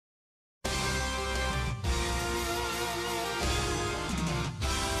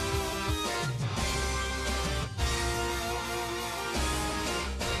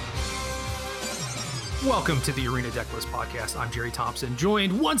Welcome to the Arena Decklist Podcast. I'm Jerry Thompson,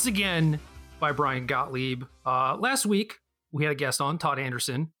 joined once again by Brian Gottlieb. Last week, we had a guest on, Todd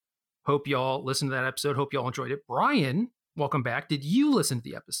Anderson. Hope y'all listened to that episode. Hope y'all enjoyed it. Brian, welcome back. Did you listen to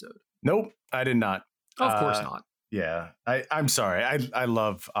the episode? Nope, I did not. Of course not. Yeah, I'm sorry. I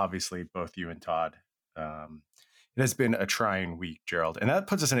love, obviously, both you and Todd. It has been a trying week, Gerald, and that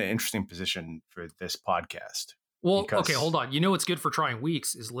puts us in an interesting position for this podcast. Well, okay, hold on. You know what's good for trying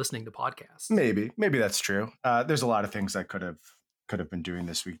weeks is listening to podcasts. Maybe that's true. There's a lot of things I could have been doing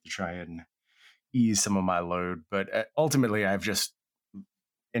this week to try and ease some of my load, but ultimately I've just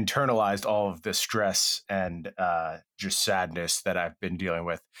internalized all of the stress and just sadness that I've been dealing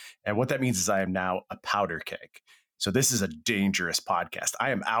with. And what that means is I am now a powder keg. So this is a dangerous podcast. I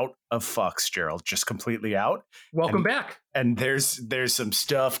am out of fucks, Gerald, just completely out. Welcome back. And there's some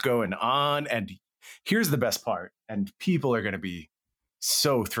stuff going on. And here's the best part. And people are going to be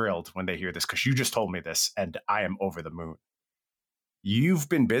so thrilled when they hear this, because you just told me this and I am over the moon. You've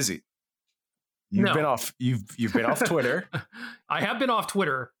been busy. You've been off Twitter. I have been off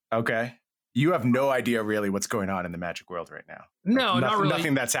Twitter. Okay. You have no idea really what's going on in the Magic world right now. No, not really.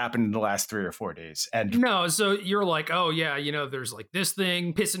 Nothing that's happened in the last 3 or 4 days. And no, so you're like, oh yeah, there's like this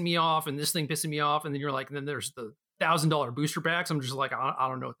thing pissing me off and this thing pissing me off, and then you're like, and then there's the $1,000 booster packs. I'm just like, I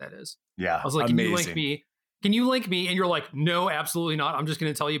don't know what that is. Yeah, I was like, amazing. Can you link me? And you're like, no, absolutely not. I'm just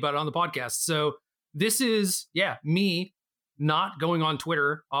going to tell you about it on the podcast. So this is me not going on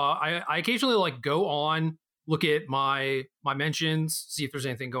Twitter. I occasionally like go on, look at my mentions, see if there's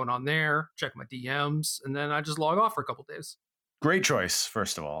anything going on there, check my DMs, and then I just log off for a couple days. Great choice.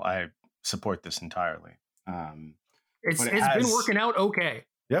 First of all, I support this entirely. It's been working out okay.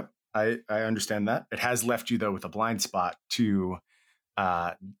 Yep, I understand that. It has left you though with a blind spot to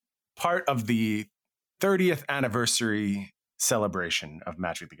part of the 30th anniversary celebration of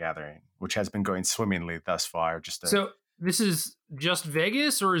Magic the Gathering, which has been going swimmingly thus far. So this is just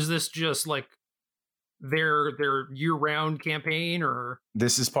Vegas, or is this just like their year-round campaign? Or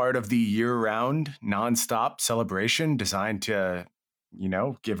this is part of the year-round nonstop celebration designed to,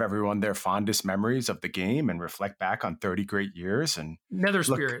 give everyone their fondest memories of the game and reflect back on 30 great years and Nether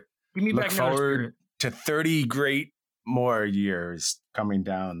Spirit. Give me look back Nether forward Spirit. to 30 great more years coming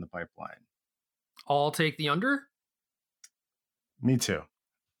down the pipeline. I'll take the under. Me too.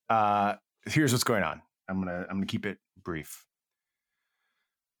 Here's what's going on. I'm gonna keep it brief.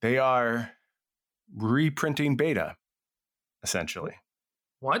 They are reprinting beta, essentially.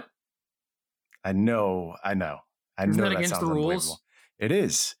 What? I know. Isn't that against the rules? It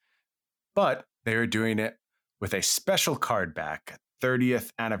is, but they are doing it with a special card back,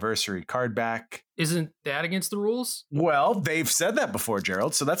 30th anniversary card back. Isn't that against the rules? Well, they've said that before,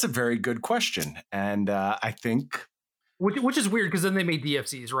 Gerald. So that's a very good question, and I think. Which is weird, because then they made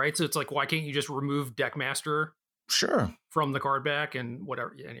DFCs, right? So it's like, why can't you just remove Deckmaster? Sure. From the card back and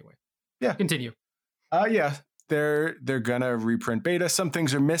whatever. Yeah, anyway. Yeah. Continue. Yeah. They're gonna reprint beta. Some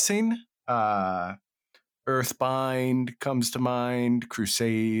things are missing. Earthbind comes to mind.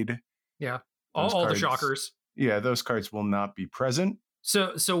 Crusade. Yeah. All the shockers. Yeah, those cards will not be present.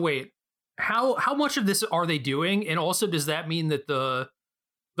 So wait. How much of this are they doing? And also, does that mean that the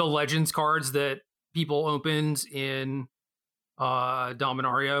Legends cards that people opened in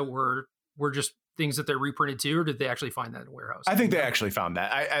Dominaria were just things that they reprinted too, or did they actually find that in a warehouse? I think they actually found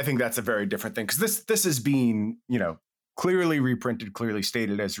that. I think that's a very different thing, because this is being, clearly reprinted, clearly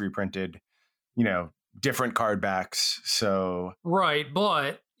stated as reprinted, different card backs. So right,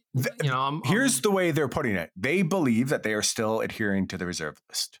 but here's the way they're putting it. They believe that they are still adhering to the reserve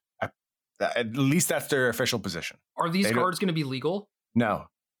list. At least that's their official position. Are these cards going to be legal? No,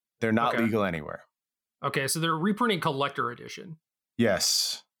 they're not legal anywhere. Okay, so they're reprinting collector edition.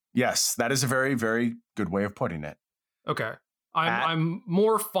 Yes, that is a very, very good way of putting it. Okay, I'm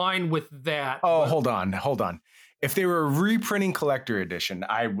more fine with that. Oh, hold on. If they were reprinting collector edition,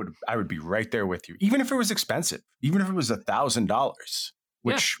 I would be right there with you. Even if it was expensive, even if it was $1,000,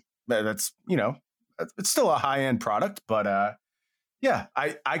 which that's it's still a high end product, but I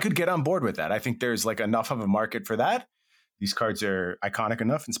could get on board with that. I think there's like enough of a market for that. These cards are iconic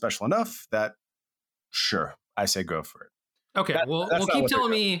enough and special enough that, sure, I say go for it. Okay, well, keep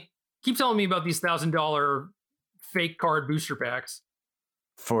telling me about these $1,000 fake card booster packs.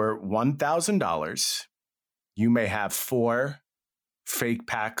 For $1,000, you may have 4 fake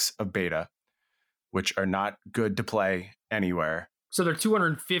packs of beta, which are not good to play anywhere. So they're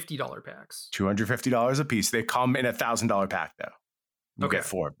 $250 packs. $250 a piece. They come in a $1,000 pack, though. You get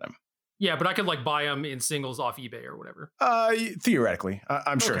 4 of them. Yeah, but I could like buy them in singles off eBay or whatever. Theoretically,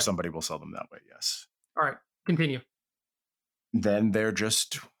 I'm sure somebody will sell them that way. Yes. All right, continue. Then they're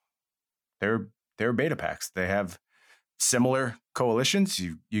they're beta packs. They have similar coalitions.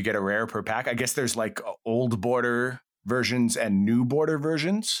 You get a rare per pack. I guess there's like old border versions and new border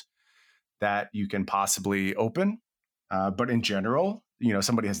versions that you can possibly open. But in general,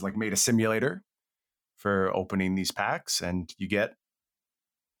 somebody has like made a simulator for opening these packs, and you get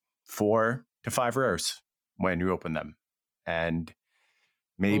 4 to 5 rares when you open them. And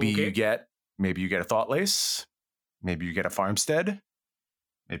maybe you get a Thought Lace, maybe you get a Farmstead,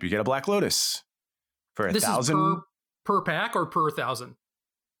 maybe you get a Black Lotus for 1,000 per pack or per 1,000?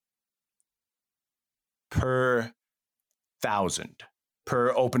 Per 1,000.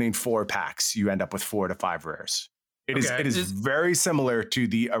 Per opening 4 packs, you end up with 4 to 5 rares. It is very similar to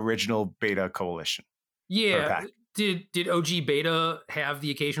the original beta coalition. Yeah. Did OG beta have the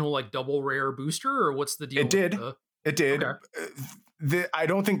occasional like double rare booster, or what's the deal? It did. Okay. I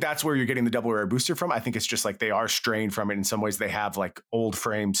don't think that's where you're getting the double rare booster from. I think it's just like they are strained from it in some ways. They have like old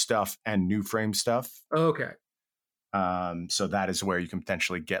frame stuff and new frame stuff. Okay. So that is where you can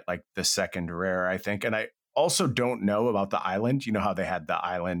potentially get like the second rare, I think. And I also don't know about the island. You know how they had the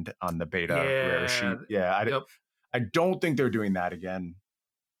island on the beta rare sheet? Yeah. I don't think they're doing that again.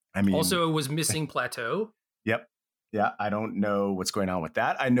 I mean, also it was missing Plateau. Yep. Yeah. I don't know what's going on with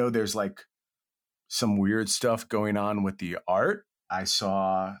that. I know there's like some weird stuff going on with the art. I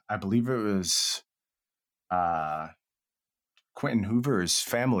believe it was Quentin Hoover's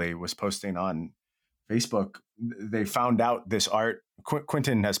family was posting on Facebook. They found out this art,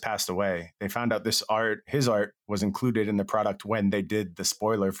 Quentin has passed away. They found out his art was included in the product when they did the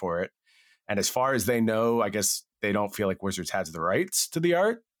spoiler for it. And as far as they know, I guess they don't feel like Wizards has the rights to the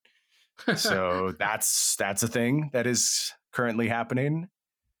art. So that's a thing that is currently happening.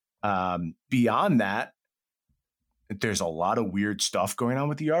 Beyond that, there's a lot of weird stuff going on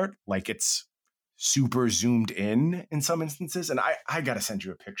with the art. Like it's super zoomed in some instances. And I got to send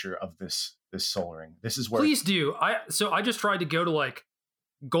you a picture of this Sol Ring. This is where. Please do. I just tried to go to like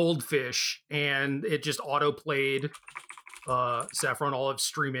Goldfish and it just auto played Saffron Olive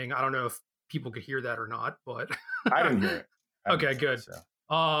streaming. I don't know if people could hear that or not, but I didn't hear it. Okay, good. So.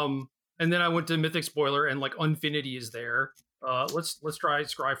 And then I went to Mythic Spoiler and like Unfinity is there. Let's try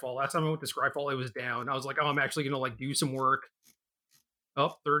Scryfall. Last time I went to Scryfall, it was down. I was like, I'm actually gonna like do some work.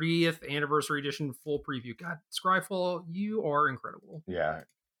 30th anniversary edition full preview. God, Scryfall, you are incredible. Yeah,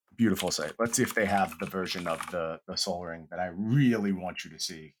 beautiful site. Let's see if they have the version of the Sol Ring that I really want you to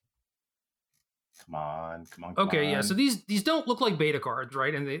see. Come on. Okay, yeah. So these don't look like beta cards,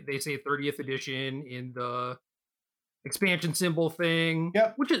 right? And they say 30th edition in the expansion symbol thing.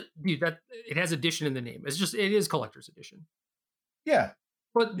 Yep. Which is, dude, that it has edition in the name. It is collector's edition. Yeah.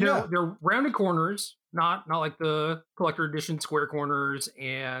 But they're rounded corners, not like the collector edition square corners,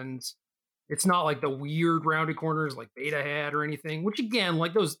 and it's not like the weird rounded corners like beta had or anything, which again,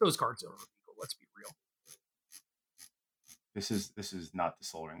 like those cards are illegal, let's be real. This is not the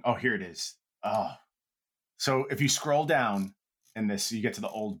Sol Ring. Oh, here it is. Oh. So if you scroll down in this, you get to the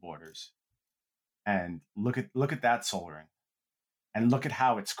old borders. And look at that Sol Ring, and look at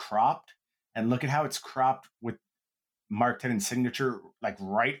how it's cropped, with Mark Tennant's signature like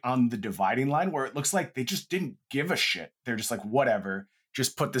right on the dividing line, where it looks like they just didn't give a shit. They're just like, whatever,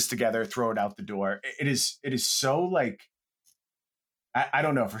 just put this together, throw it out the door. It is so like, I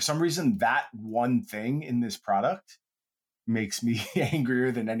don't know, for some reason that one thing in this product makes me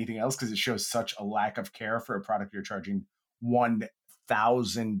angrier than anything else, because it shows such a lack of care for a product you're charging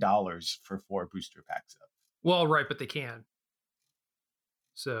 $1,000 for 4 booster packs of. Well, right, but they can.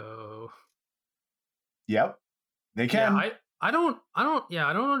 So. Yep, they can. Yeah, I don't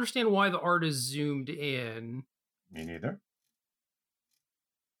understand why the art is zoomed in. Me neither.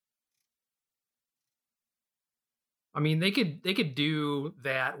 I mean, they could do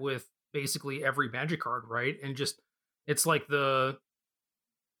that with basically every Magic card, right? And just it's like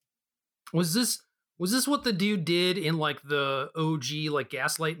was this what the dude did in like the OG like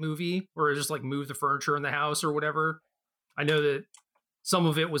Gaslight movie, where it just like move the furniture in the house or whatever? I know that some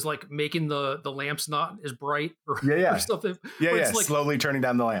of it was like making the lamps not as bright or something. Yeah, it's like, slowly turning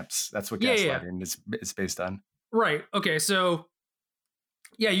down the lamps. That's what gaslighting is based on. Right. Okay. So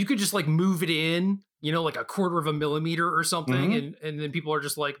yeah, you could just like move it in, like a 1/4 of a millimeter or something, and then people are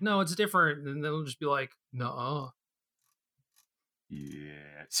just like, no, it's different, and then they'll just be like, no.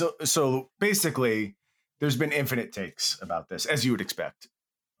 Yeah. So basically, there's been infinite takes about this, as you would expect.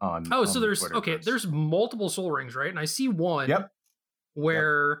 So there's multiple Sol Rings, right? And I see one. Yep.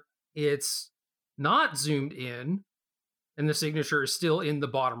 Where it's not zoomed in, and the signature is still in the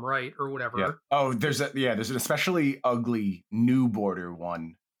bottom right or whatever. Yeah. Oh, there's an especially ugly new border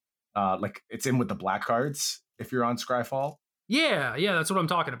one. Like it's in with the black cards if you're on Scryfall. Yeah, that's what I'm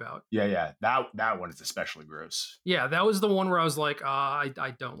talking about. Yeah. That one is especially gross. Yeah, that was the one where I was like,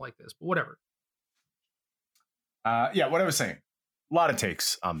 I don't like this, but whatever. Yeah, what I was saying. A lot of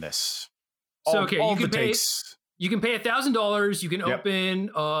takes on this. So okay, all the takes. You can pay $1,000. You can Yep. open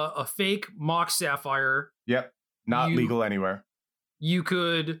a fake mock sapphire. Yep. Not legal anywhere. You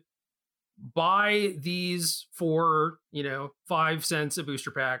could buy these for 5 cents a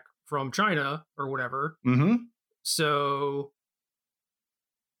booster pack from China or whatever. Mm-hmm. So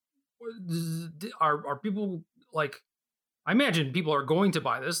are people like? I imagine people are going to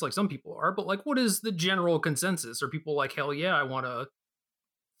buy this. Like some people are, but like, what is the general consensus? Are people like, hell yeah, I want to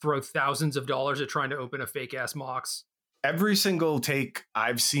throw thousands of dollars at trying to open a fake ass Mox? Every single take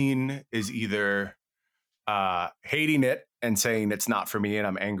I've seen is either hating it and saying it's not for me and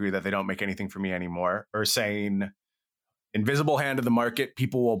I'm angry that they don't make anything for me anymore, or saying invisible hand of the market,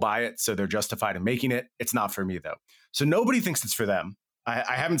 people will buy it, so they're justified in making it. It's not for me though. So nobody thinks it's for them. I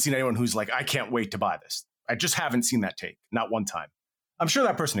haven't seen anyone who's like, I can't wait to buy this. I just haven't seen that take, not one time. I'm sure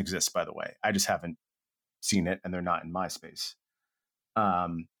that person exists, by the way. I just haven't seen it, and they're not in my space.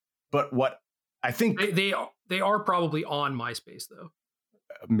 But what I think they are probably on MySpace though.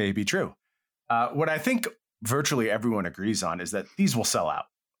 May be true. What I think virtually everyone agrees on is that these will sell out.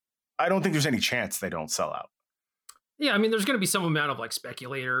 I don't think there's any chance they don't sell out. Yeah, I mean, there's going to be some amount of like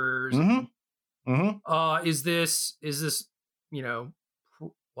speculators. Mm-hmm. Mm-hmm. Is this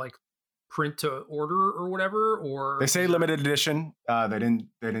like print to order or whatever? Or they say limited edition. They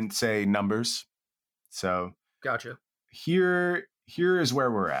didn't say numbers. So gotcha. Here is where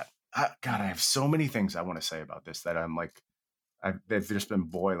we're at. God, I have so many things I want to say about this that I'm like, they've just been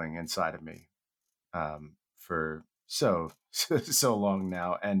boiling inside of me for so long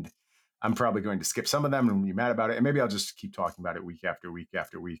now, and I'm probably going to skip some of them and be mad about it, and maybe I'll just keep talking about it week after week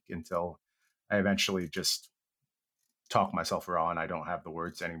after week until I eventually just talk myself raw and I don't have the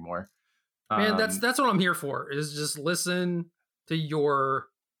words anymore. Man, that's what I'm here for, is just listen to your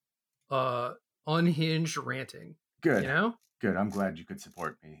unhinged ranting. Good. Good. I'm glad you could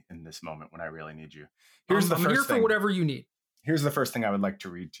support me in this moment when I really need you. I'm here for whatever you need. Here's the first thing I would like to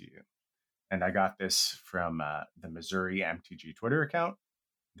read to you. And I got this from the Missouri MTG Twitter account.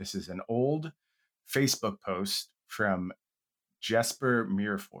 This is an old Facebook post from Jesper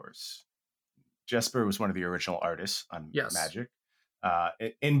Mirforce. Jesper was one of the original artists on Magic.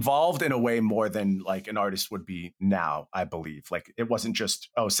 Involved in a way more than like an artist would be now, I believe. Like it wasn't just,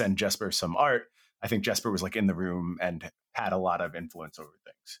 send Jesper some art. I think Jesper was like in the room and had a lot of influence over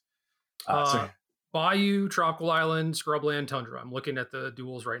things. Bayou, Tropical Island, Scrubland, Tundra. I'm looking at the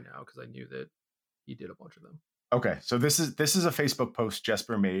duels right now because I knew that he did a bunch of them. Okay, so this is a Facebook post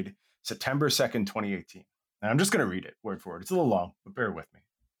Jesper made September 2nd, 2018. And I'm just going to read it word for word. It's a little long, but bear with me.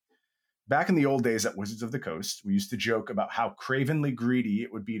 Back in the old days at Wizards of the Coast, we used to joke about how cravenly greedy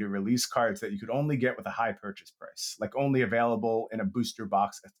it would be to release cards that you could only get with a high purchase price, like only available in a booster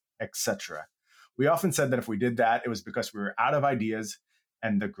box, etc. We often said that if we did that, it was because we were out of ideas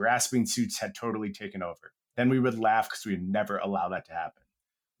and the grasping suits had totally taken over. Then we would laugh because we would never allow that to happen.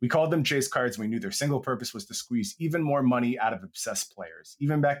 We called them chase cards, and we knew their single purpose was to squeeze even more money out of obsessed players.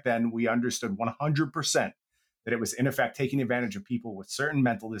 Even back then, we understood 100% that it was in effect taking advantage of people with certain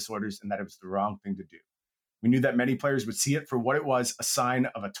mental disorders and that it was the wrong thing to do. We knew that many players would see it for what it was, a sign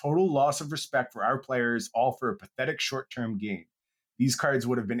of a total loss of respect for our players, all for a pathetic short-term gain. These cards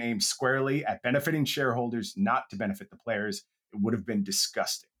would have been aimed squarely at benefiting shareholders, not to benefit the players. It would have been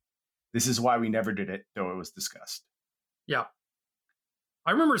disgusting. This is why we never did it, though it was discussed. Yeah.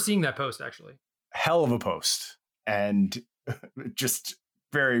 I remember seeing that post, actually. Hell of a post. And just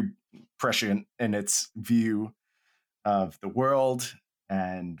very prescient in its view of the world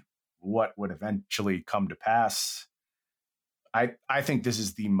and what would eventually come to pass. I think this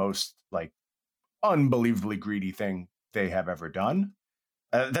is the most like unbelievably greedy thing they have ever done.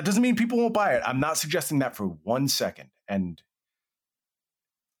 That doesn't mean people won't buy it. I'm not suggesting that for 1 second. And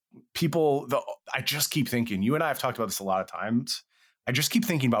I just keep thinking, you and I have talked about this a lot of times. I just keep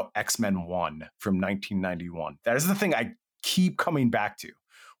thinking about X-Men 1 from 1991. That is the thing I keep coming back to,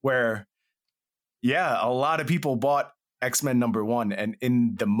 where, yeah, a lot of people bought X-Men #1. And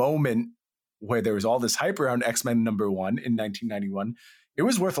in the moment where there was all this hype around X-Men #1 in 1991, it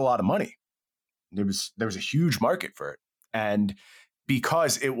was worth a lot of money. There was a huge market for it. And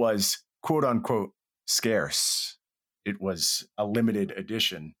because it was quote unquote scarce, it was a limited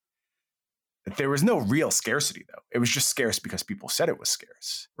edition. There was no real scarcity, though. It was just scarce because people said it was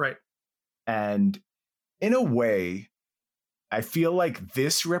scarce. Right. And in a way, I feel like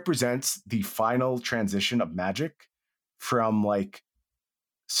this represents the final transition of Magic from like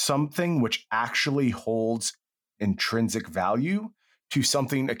something which actually holds intrinsic value to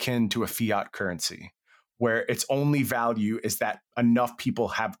something akin to a fiat currency, where its only value is that enough people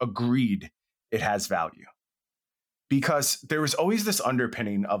have agreed it has value. Because there was always this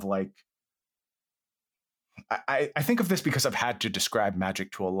underpinning of like, I think of this because I've had to describe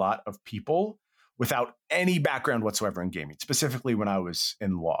Magic to a lot of people without any background whatsoever in gaming, specifically when I was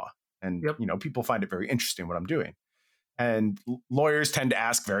in law. And, Yep. people find it very interesting what I'm doing. And lawyers tend to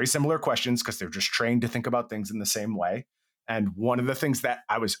ask very similar questions because they're just trained to think about things in the same way. And one of the things that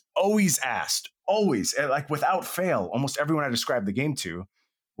I was always asked, always, like without fail, almost everyone I described the game to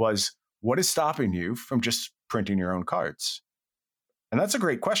was, what is stopping you from just printing your own cards? And that's a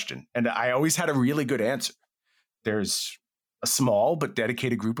great question. And I always had a really good answer. There's a small but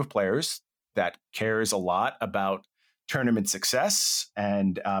dedicated group of players that cares a lot about tournament success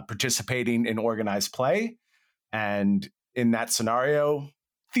and participating in organized play. And in that scenario,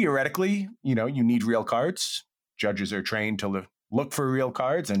 theoretically, you need real cards. Judges are trained to look for real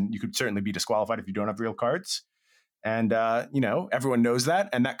cards, and you could certainly be disqualified if you don't have real cards. And, everyone knows that.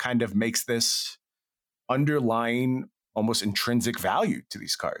 And that kind of makes this underlying almost intrinsic value to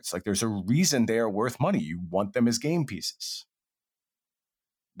these cards. Like there's a reason they are worth money. You want them as game pieces.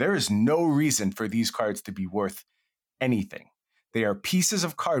 There is no reason for these cards to be worth anything. They are pieces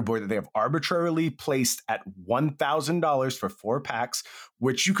of cardboard that they have arbitrarily placed at $1,000 for 4 packs,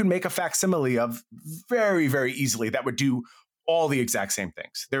 which you can make a facsimile of very, very easily that would do all the exact same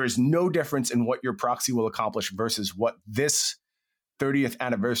things. There is no difference in what your proxy will accomplish versus what this 30th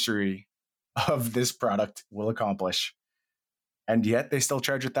anniversary of this product will accomplish. And yet they still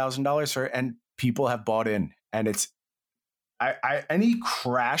charge $1,000 for it, and people have bought in. And it's any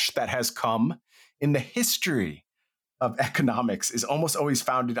crash that has come in the history of economics is almost always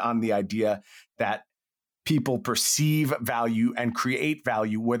founded on the idea that people perceive value and create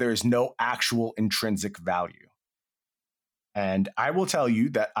value where there is no actual intrinsic value. And I will tell you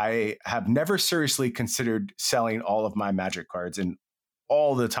that I have never seriously considered selling all of my Magic cards in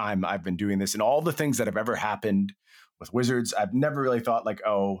all the time I've been doing this and all the things that have ever happened with Wizards. I've never really thought like,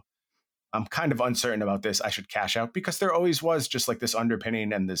 oh, I'm kind of uncertain about this, I should cash out, because there always was just like this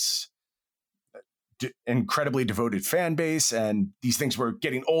underpinning and this incredibly devoted fan base, and these things were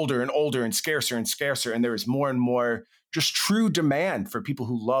getting older and older and scarcer, and there was more and more just true demand for people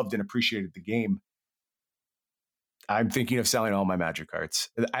who loved and appreciated the game. I'm thinking of selling all my Magic cards.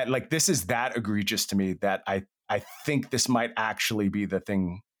 This is that egregious to me that I think this might actually be the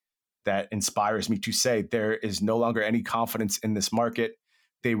thing that inspires me to say there is no longer any confidence in this market.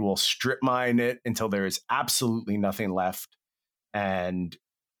 They will strip mine it until there is absolutely nothing left. And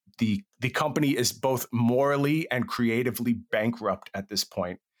the company is both morally and creatively bankrupt at this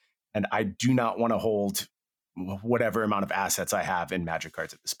point. And I do not want to hold whatever amount of assets I have in Magic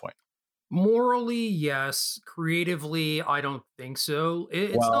cards at this point. Morally, yes. Creatively, I don't think so.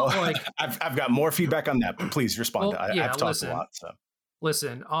 It's not like I've got more feedback on that, but please respond. Well, I've talked a lot. So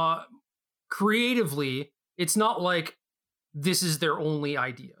listen, creatively, it's not like this is their only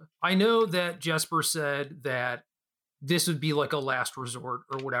idea. I know that Jesper said that this would be like a last resort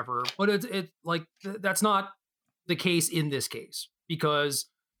or whatever, but that's not the case in this case, because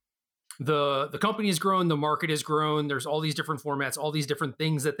the company has grown, the market has grown, there's all these different formats, all these different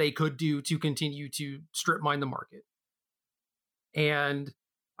things that they could do to continue to strip mine the market. And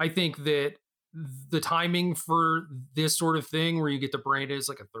I think that the timing for this sort of thing where you get to brand it as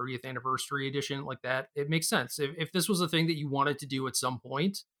like a 30th anniversary edition like that, it makes sense. If this was a thing that you wanted to do at some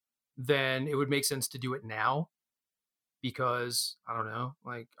point, then it would make sense to do it now, because I don't know,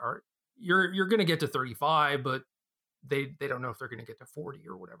 like you're going to get to 35, but they don't know if they're going to get to 40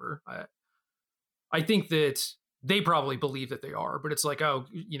 or whatever. I think that they probably believe that they are, but it's like, oh,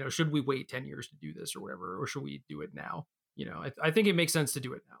 should we wait 10 years to do this or whatever, or should we do it now? I think it makes sense to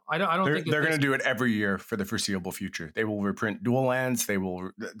do it now. I don't think they're going to do it every year for the foreseeable future. They will reprint dual lands.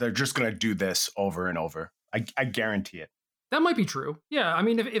 They're just going to do this over and over. I guarantee it. That might be true. Yeah. I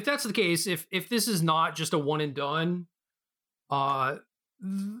mean, if that's the case, if this is not just a one and done,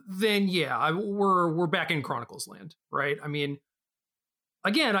 then yeah, we're back in Chronicles land, right? I mean,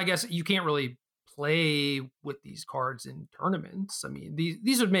 again, I guess you can't really play with these cards in tournaments. I mean,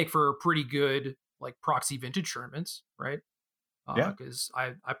 these would make for pretty good like proxy vintage tournaments, right? Yeah. Because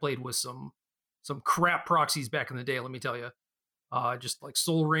I played with some crap proxies back in the day, let me tell you. Just like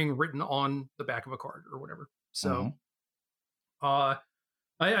Sol Ring written on the back of a card or whatever. So, I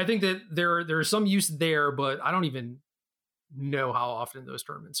think that there's some use there, but I don't even know how often those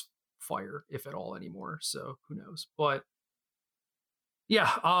tournaments fire, if at all, anymore. So who knows? But yeah,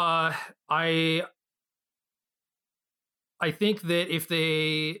 I think that if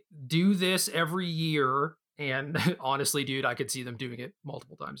they do this every year And honestly, dude, I could see them doing it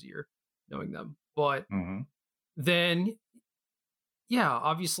multiple times a year, knowing them. But Mm-hmm. then, yeah,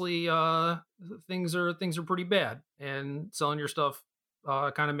 obviously, things are pretty bad, and selling your stuff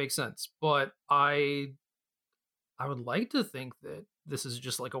kind of makes sense. But I would like to think that this is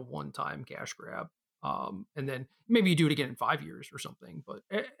just like a one-time cash grab. And then maybe you do it again in 5 years or something. But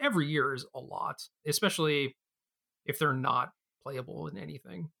every year is a lot, especially if they're not playable in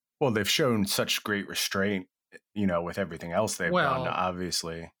anything. Well, they've shown such great restraint, with everything else they've done, Well,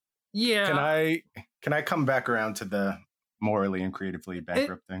 obviously. yeah. Can I come back around to the morally and creatively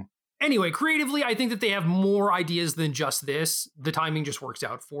bankrupt thing? Anyway, creatively, I think that they have more ideas than just this. The timing just works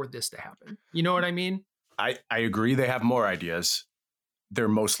out for this to happen. You know what I mean? I agree they have more ideas. They're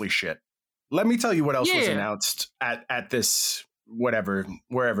mostly shit. Let me tell you what else was Yeah. announced at this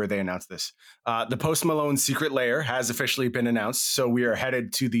wherever they announced this. The Post Malone Secret Lair has officially been announced, so we are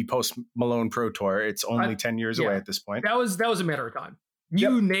headed to the Post Malone Pro Tour. It's only 10 years away at this point. That was a matter of time.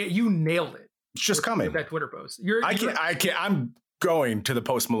 You nailed it. It's just coming. With that Twitter post. I'm going to the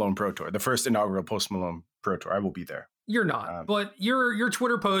Post Malone Pro Tour, the first inaugural Post Malone Pro Tour. I will be there. You're not, but your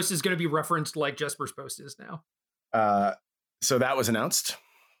Twitter post is going to be referenced like Jesper's post is now. So that was announced.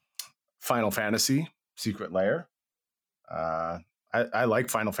 Final Fantasy Secret Lair. I like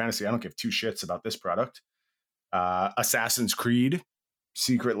Final Fantasy. I don't give two shits about this product. Assassin's Creed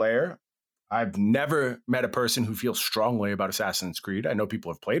Secret Lair. I've never met a person who feels strongly about Assassin's Creed. I know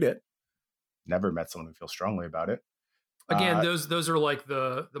people have played it. Never met someone who feels strongly about it. Again, those are like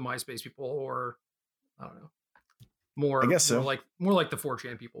the MySpace people, or I don't know. More, I guess so. More like the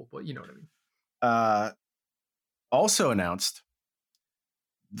 4chan people, but you know what I mean. Also announced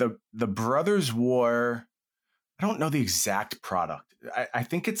the Brothers War. I don't know the exact product. I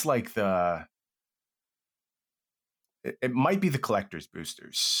think it's like it might be the collector's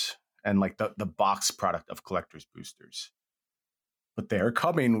boosters and like the box product of collector's boosters. But they're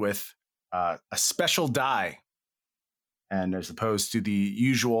coming with a special die. And as opposed to the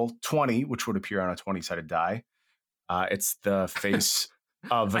usual 20, which would appear on a 20-sided die, it's the face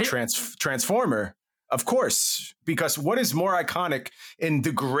of a transformer. Of course, because what is more iconic in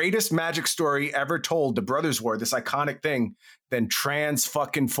the greatest Magic story ever told, the Brothers War, this iconic thing, than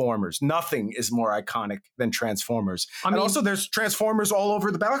Trans-fucking-formers? Nothing is more iconic than Transformers. And also, there's Transformers all over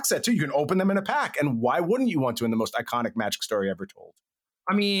the box set, too. You can open them in a pack. And why wouldn't you want to in the most iconic Magic story ever told?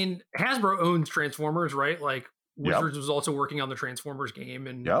 I mean, Hasbro owns Transformers, right? Like, Wizards was also working on the Transformers game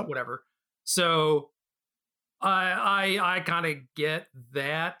and whatever. So I kind of get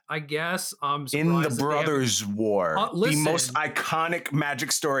that, I guess. In the Brothers War, the most iconic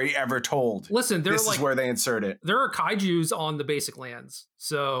Magic story ever told. Listen, this is where they insert it. There are kaijus on the basic lands.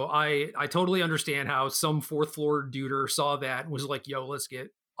 So I totally understand how some fourth floor duder saw that and was like, yo, let's get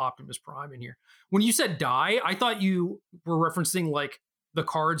Optimus Prime in here. When you said dye, I thought you were referencing like the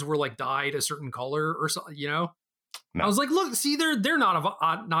cards were like dyed a certain color or something, you know? No. I was like, look, see, they're not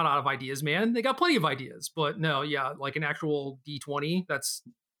out of ideas, man. They got plenty of ideas, but no, yeah, like an actual D20, that's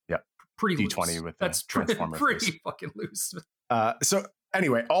pretty D20 loose. With that's Transformer pretty fucking loose. So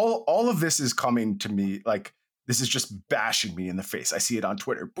anyway, all of this is coming to me like this is just bashing me in the face. I see it on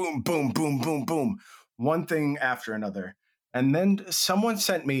Twitter, boom, boom, boom, boom, boom, one thing after another, and then someone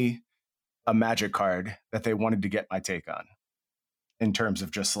sent me a Magic card that they wanted to get my take on, in terms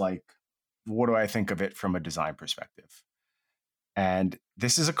of just like, what do I think of it from a design perspective? And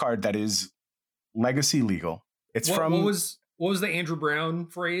this is a card that is legacy legal. It's what was the Andrew Brown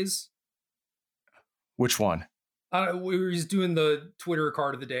phrase? Which one? We were just doing the Twitter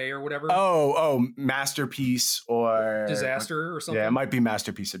card of the day or whatever. Oh, masterpiece or disaster or something. Yeah, it might be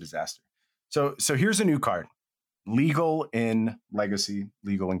masterpiece or disaster. So here's a new card. Legal in Legacy,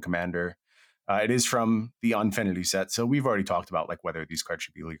 legal in Commander. It is from the Unfinity set, so we've already talked about like whether these cards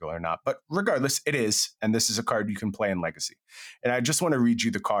should be legal or not. But regardless, it is, and this is a card you can play in Legacy. And I just want to read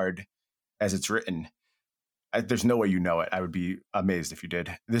you the card as it's written. There's no way you know it. I would be amazed if you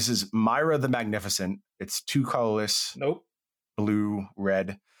did. This is Myra the Magnificent. It's 2 colorless. Nope. Blue,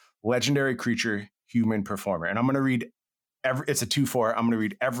 red, legendary creature, human performer. And I'm going to read it's a 2/4. I'm going to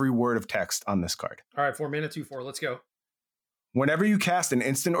read every word of text on this card. All right, 4 mana, 2/4. Let's go. Whenever you cast an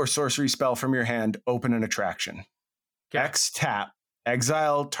instant or sorcery spell from your hand, open an attraction. Okay. X tap.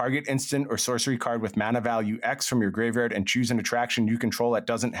 Exile target instant or sorcery card with mana value X from your graveyard and choose an attraction you control that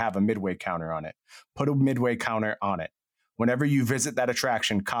doesn't have a midway counter on it. Put a midway counter on it. Whenever you visit that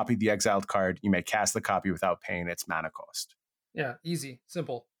attraction, copy the exiled card. You may cast the copy without paying its mana cost. Yeah, easy,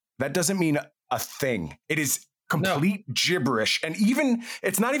 simple. That doesn't mean a thing. It is complete gibberish. And even,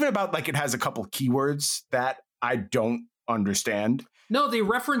 it's not even about like it has a couple keywords that I don't understand. No, they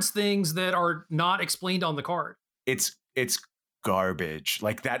reference things that are not explained on the card. It's garbage.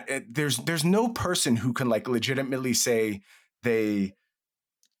 Like that. There's no person who can like legitimately say they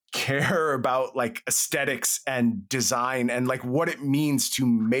care about like aesthetics and design and like what it means to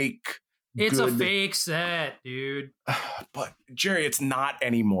make It's good. a fake set, dude. But Jerry, it's not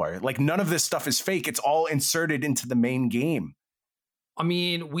anymore. Like none of this stuff is fake. It's all inserted into the main game. I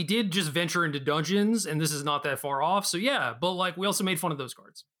mean, we did just venture into dungeons, and this is not that far off. So yeah, but like we also made fun of those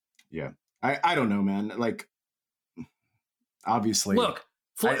cards. Yeah. I don't know, man. Like obviously Look,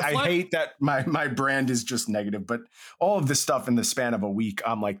 I hate that my brand is just negative, but all of this stuff in the span of a week,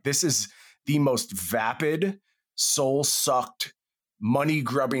 I'm like, this is the most vapid, soul-sucked,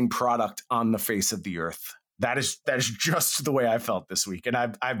 money-grubbing product on the face of the earth. That is just the way I felt this week. And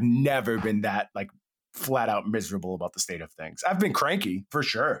I've never been that like flat out miserable about the state of things. I've been cranky for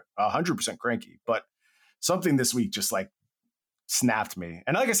sure, 100% cranky, but something this week just like snapped me.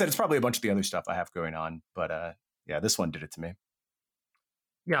 And like I said, it's probably a bunch of the other stuff I have going on, but yeah, this one did it to me.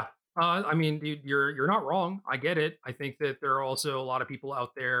 Yeah. I mean, dude, you're not wrong. I get it. I think that there are also a lot of people out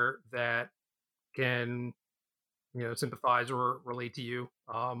there that can, sympathize or relate to you.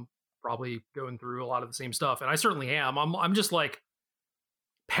 Probably going through a lot of the same stuff, and I certainly am. I'm just like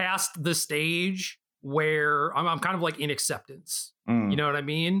past the stage where I'm kind of like in acceptance. You know what I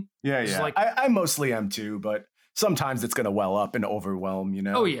mean? Yeah, Just yeah. like, I mostly am too, but sometimes it's going to well up and overwhelm, you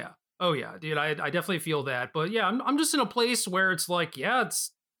know? oh yeah, dude. I definitely feel that, but yeah, I'm just in a place where it's like, yeah,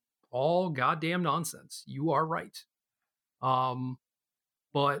 it's all goddamn nonsense. You are right.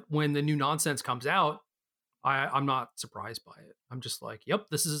 But when the new nonsense comes out, I'm not surprised by it. I'm just like, yep,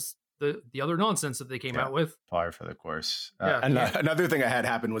 this is the other nonsense that they came out with. Par for the course. Yeah, Another thing I had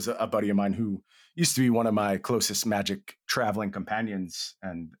happen was a buddy of mine who used to be one of my closest Magic traveling companions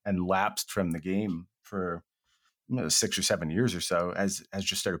and lapsed from the game for 6 or 7 years or so, has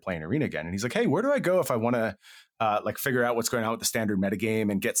just started playing Arena again. And he's like, hey, where do I go if I want to like figure out what's going on with the standard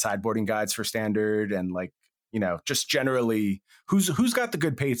metagame and get sideboarding guides for standard and like, just generally who's got the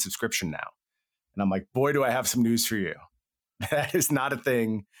good paid subscription now? And I'm like, boy, do I have some news for you. That is not a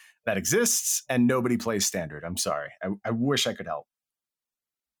thing that exists and nobody plays standard. I'm sorry. I wish I could help.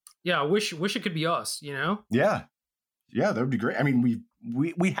 Yeah, I wish it could be us, Yeah. Yeah, that would be great. I mean,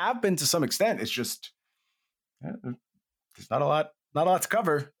 we have been to some extent. It's just there's not a lot to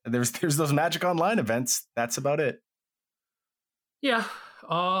cover. There's those Magic Online events. That's about it. Yeah.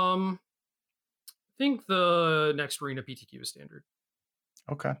 I think the next Arena PTQ is standard.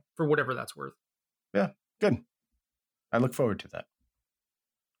 Okay. For whatever that's worth. Yeah, good. I look forward to that.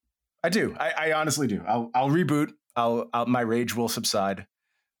 I do. I honestly do. I'll reboot. My rage will subside.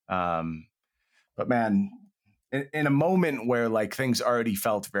 But man, in a moment where like things already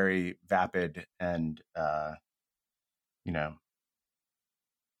felt very vapid and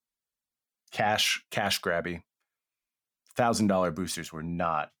cash grabby, $1,000 boosters were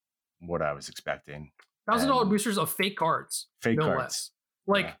not what I was expecting. $1,000 boosters of fake cards. Fake no cards. Less.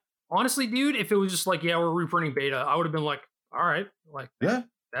 Like, honestly, dude, if it was just like, yeah, we're reprinting beta, I would have been like, all right, like, yeah,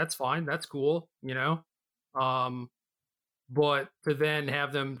 that's fine, that's cool, but to then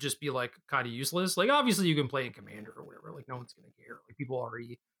have them just be like kind of useless, like obviously you can play in Commander or whatever, like no one's gonna care. Like people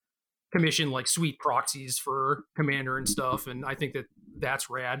already commission like sweet proxies for Commander and stuff, and I think that that's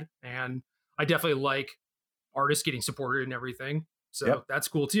rad, and I definitely like artists getting supported and everything, so that's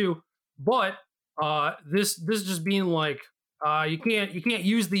cool too. But this just being like, you can't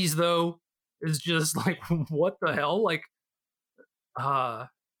use these though, is just like, what the hell? Like, I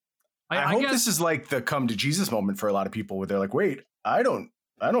hope guess this is like the come to Jesus moment for a lot of people where they're like, wait, I don't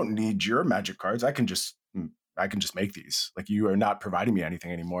need your Magic cards. I can just make these. Like, you are not providing me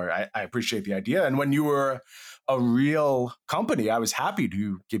anything anymore. I appreciate the idea. And when you were a real company, I was happy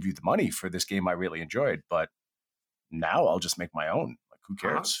to give you the money for this game I really enjoyed. But now I'll just make my own. Like, who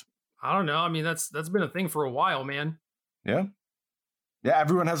cares? I don't know. I mean, that's been a thing for a while, man. Yeah. Yeah,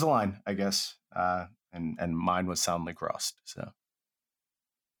 everyone has a line, I guess. And mine was soundly crossed. So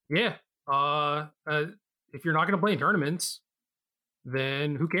yeah. If you're not going to play in tournaments,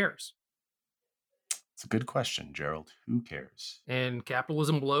 then who cares? It's a good question, Gerald. Who cares? And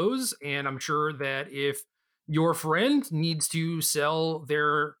capitalism blows. And I'm sure that if your friend needs to sell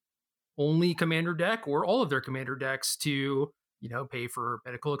their only Commander deck or all of their Commander decks to, pay for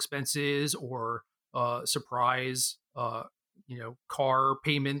medical expenses or surprise, car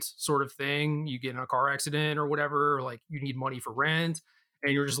payment sort of thing, you get in a car accident or whatever, or like you need money for rent,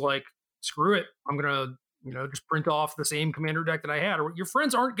 and you're just like, screw it, I'm gonna just print off the same Commander deck that I had. Or your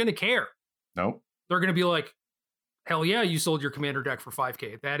friends aren't gonna care. Nope. They're gonna be like, hell yeah, you sold your Commander deck for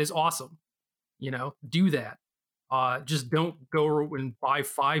 $5,000. That is awesome. Do that. Just don't go and buy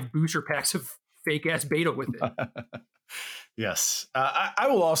 5 booster packs of fake ass beta with it. Yes. I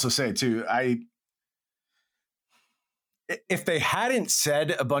will also say too, if they hadn't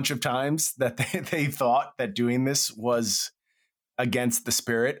said a bunch of times that they thought that doing this was against the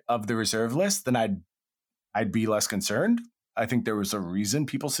spirit of the reserve list, then I'd be less concerned. I think there was a reason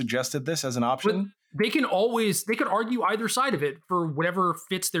people suggested this as an option. But they could argue either side of it for whatever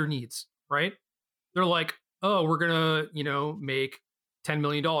fits their needs, right? They're like, oh, we're gonna, make $10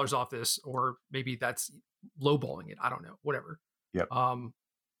 million off this, or maybe that's lowballing it. I don't know, whatever. Yep.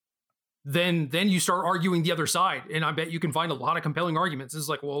 Then you start arguing the other side, and I bet you can find a lot of compelling arguments. It's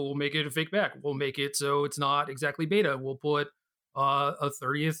like, well, we'll make it a fake back. We'll make it so it's not exactly beta. We'll put a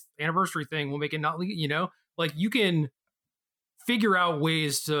 30th anniversary thing. We'll make it not legal. Like you can figure out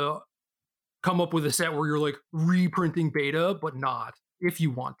ways to come up with a set where you're like reprinting beta, but not if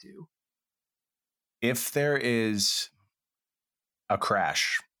you want to. If there is a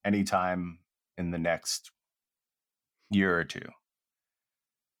crash anytime in the next year or two,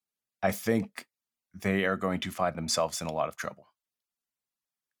 I think they are going to find themselves in a lot of trouble.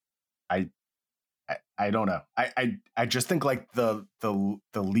 I don't know. I just think like the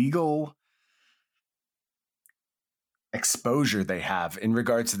legal exposure they have in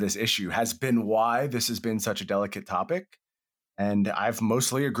regards to this issue has been why this has been such a delicate topic. And I've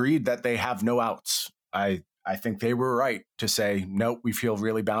mostly agreed that they have no outs. I think they were right to say, no, we feel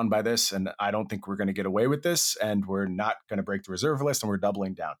really bound by this. And I don't think we're going to get away with this. And we're not going to break the reserve list, and we're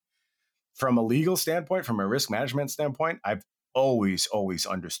doubling down. From a legal standpoint, from a risk management standpoint, I've always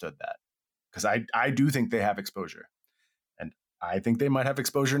understood that, because I do think they have exposure. And I think they might have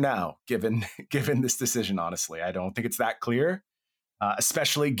exposure now, given this decision, honestly. I don't think it's that clear,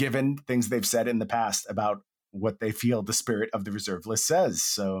 especially given things they've said in the past about what they feel the spirit of the reserve list says.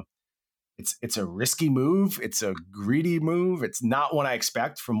 So it's a risky move. It's a greedy move. It's not one I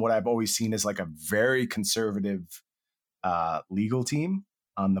expect from what I've always seen as like a very conservative legal team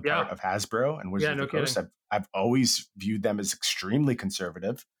on the part of Hasbro and Wizards of the Coast. I've always viewed them as extremely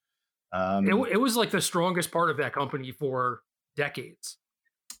conservative. It was like the strongest part of that company for decades,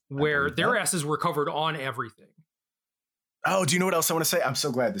 where their asses were covered on everything. Oh, do you know what else I want to say? I'm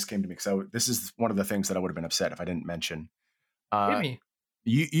so glad this came to me, because this is one of the things that I would have been upset if I didn't mention. Hit me.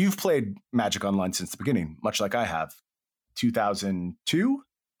 You've played Magic Online since the beginning, much like I have. 2002?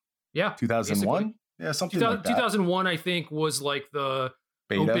 Yeah. 2001? Basically. Yeah, something like that. 2001, I think, was like the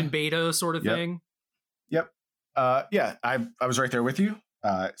open beta sort of thing. Yep. Yeah, I was right there with you.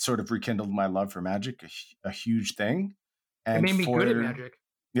 Sort of rekindled my love for Magic, a huge thing. And it made me good at Magic.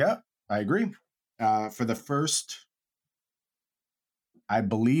 Yeah, I agree. For the first, I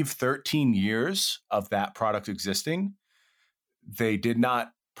believe, 13 years of that product existing, they did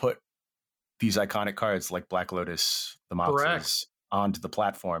not put these iconic cards like Black Lotus, the Moxes, onto the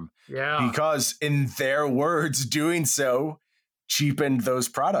platform. Yeah. Because in their words, doing so cheapened those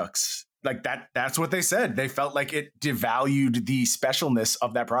products. Like that's what they said. They felt like it devalued the specialness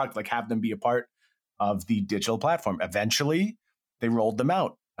of that product, like have them be a part of the digital platform. Eventually, they rolled them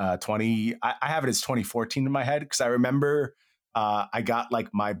out. I have it as 2014 in my head, because I remember I got like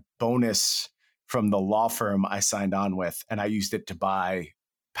my bonus from the law firm I signed on with, and I used it to buy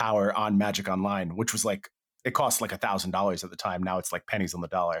Power on Magic Online, which was like, it cost like $1,000 at the time. Now it's like pennies on the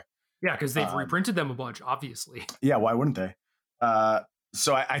dollar. Yeah, because they've reprinted them a bunch, obviously. Yeah, why wouldn't they?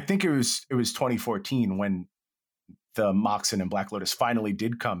 So I think it was 2014 when the Moxen and Black Lotus finally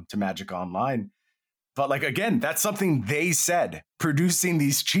did come to Magic Online. But like, again, that's something they said. Producing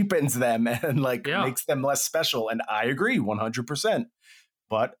these cheapens them and makes them less special. And I agree 100%.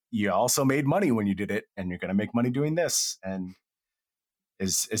 But you also made money when you did it, and you're going to make money doing this. And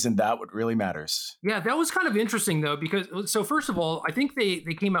isn't that what really matters? Yeah, that was kind of interesting, though, because so first of all, I think they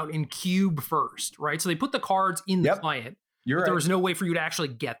came out in Cube first, right? So they put the cards in the client. There was no way for you to actually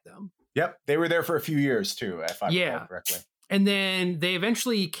get them. Yep. They were there for a few years, too, if I recall correctly. And then they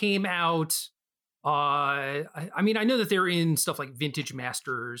eventually came out. I mean, I know that they're in stuff like Vintage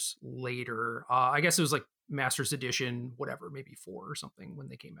Masters later. I guess it was like Masters Edition, whatever, maybe 4 or something when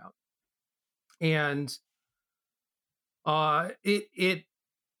they came out. And it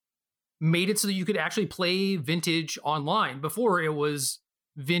made it so that you could actually play Vintage online. Before, it was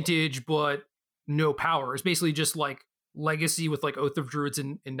Vintage, but no power. It's basically just like Legacy with like Oath of Druids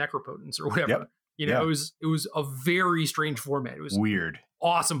and Necropotence or whatever. Yep. It was a very strange format. It was weird,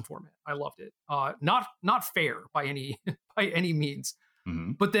 awesome format. I loved it. Not fair by any means.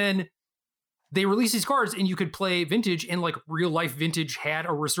 Mm-hmm. But then they released these cards, and you could play Vintage, and like real life Vintage had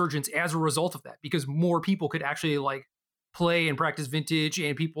a resurgence as a result of that, because more people could actually like play and practice Vintage,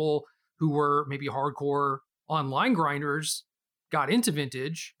 and people who were maybe hardcore online grinders got into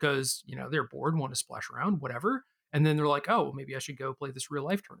Vintage because, you know, they're bored, want to splash around, whatever. And then they're like, oh, well, maybe I should go play this real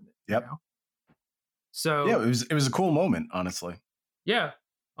life tournament. Yep. You know? So yeah, it was a cool moment, honestly. yeah, it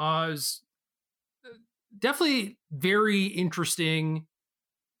was definitely very interesting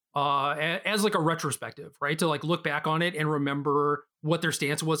as like a retrospective, right? To like look back on it and remember what their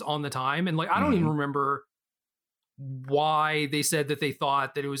stance was on the time. And like, I don't even remember why they said that they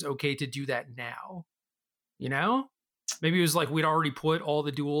thought that it was okay to do that now. You know, maybe it was like we'd already put all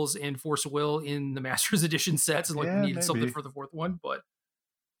the duels and Force of Will in the Masters Edition sets, and like we needed something for the fourth one. But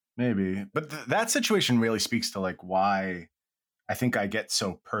maybe, but that situation really speaks to like why I think I get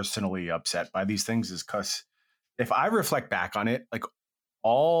so personally upset by these things, is because if I reflect back on it, like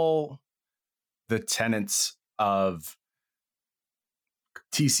all the tenets of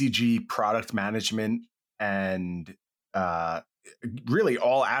TCG product management and really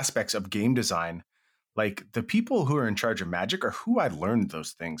all aspects of game design, like the people who are in charge of Magic are who I learned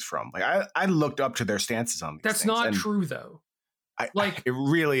those things from. Like I looked up to their stances on these that's things. not true though. Like it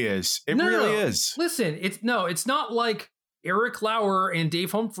really is. It really is. Listen, it's not like Eric Lauer and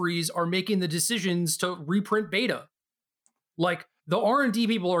Dave Humphreys are making the decisions to reprint beta. Like the R&D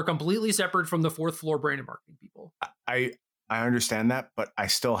people are completely separate from the fourth floor brand and marketing people. I understand that, but I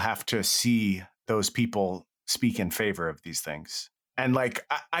still have to see those people speak in favor of these things. And like,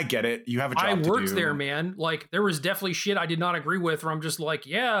 I get it. You have a job to do. I worked there, man. Like there was definitely shit I did not agree with, where I'm just like,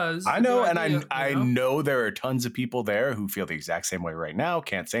 yeah. I know. And I know there are tons of people there who feel the exact same way right now.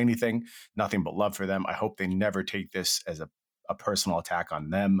 Can't say anything, nothing but love for them. I hope they never take this as a personal attack on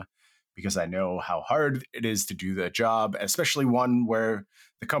them, because I know how hard it is to do the job, especially one where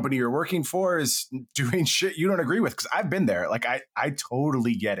the company you're working for is doing shit you don't agree with. Because I've been there. Like I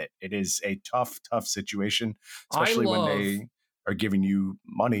totally get it. It is a tough situation, especially when they are giving you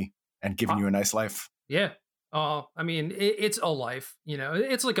money and giving you a nice life. Yeah. I mean, it's a life, you know,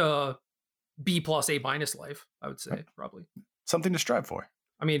 it's like a B+ A- life, I would say, probably. Something to strive for.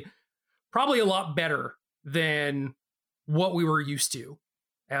 I mean, probably a lot better than what we were used to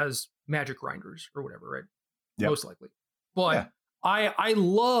as Magic grinders or whatever, right? Yep. Most likely. But yeah. I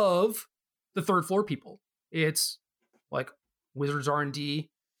love the third floor people. It's like Wizards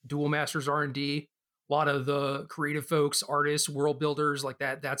R&D, Duel Masters R&D, a lot of the creative folks, artists, world builders, like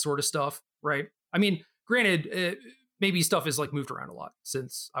that sort of stuff, right? I mean, granted, maybe stuff is like moved around a lot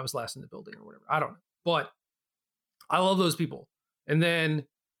since I was last in the building or whatever. I don't know. But I love those people. And then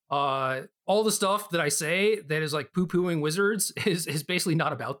all the stuff that I say that is like poo-pooing Wizards is basically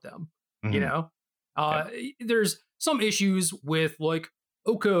not about them. You know, there's some issues with like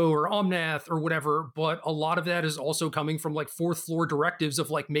Oko or Omnath or whatever, but a lot of that is also coming from like fourth floor directives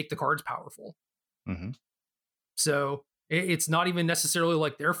of like make the cards powerful. So it's not even necessarily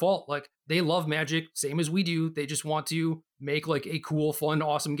like their fault. Like they love Magic, same as we do. They just want to make like a cool, fun,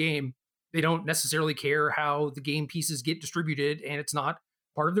 awesome game. They don't necessarily care how the game pieces get distributed, and it's not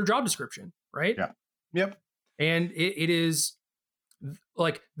part of their job description, right? Yeah. Yep. And it is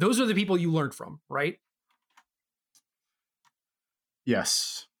like, those are the people you learned from, right?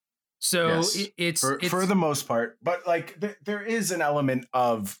 Yes. So yes. It's for the most part, but like there is an element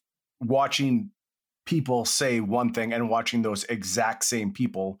of watching people say one thing and watching those exact same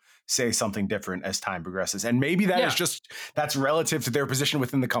people say something different as time progresses. And maybe that is just, that's relative to their position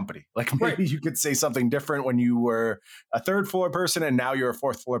within the company. Like maybe you could say something different when you were a third floor person and now you're a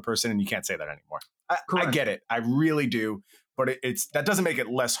fourth floor person and you can't say that anymore. I get it. I really do. But it's that doesn't make it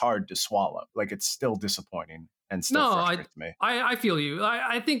less hard to swallow. Like it's still disappointing and still frustrates me. I feel you.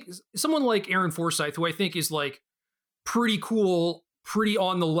 I think someone like Aaron Forsyth, who I think is like pretty cool, pretty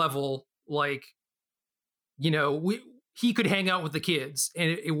on the level, like, you know, he could hang out with the kids and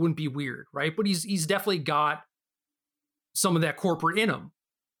it wouldn't be weird, right? But he's definitely got some of that corporate in him.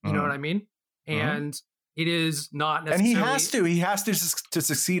 You know what I mean? And it is not necessarily. And he has to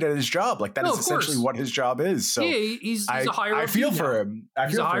succeed at his job. Like that is essentially what his job is. So yeah, he's a higher up. I feel for him.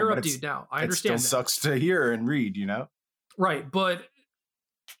 He's a higher up dude now. I understand. It still sucks to hear and read, you know? Right. But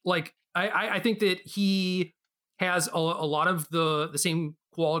like, I think that he has a lot of the same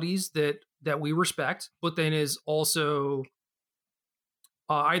qualities that we respect, but then is also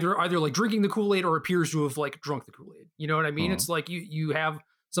either like drinking the Kool-Aid or appears to have like drunk the Kool-Aid. You know what I mean? It's like you have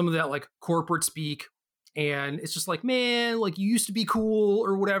some of that like corporate speak, and it's just like, man, like you used to be cool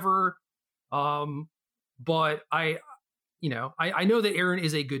or whatever. But I know that Aaron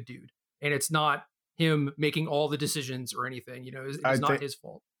is a good dude, and it's not him making all the decisions or anything. You know, it's not his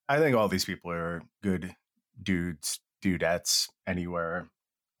fault. I think all these people are good dudes, dudettes, anywhere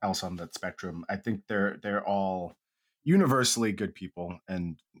else on that spectrum. I think they're all universally good people,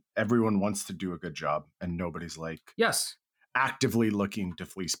 and everyone wants to do a good job, and nobody's like Yes. actively looking to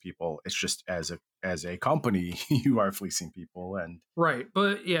fleece people. It's just as a company, you are fleecing people, and Right.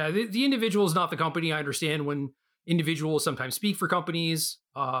 But yeah, the individual is not the company. I understand when individuals sometimes speak for companies.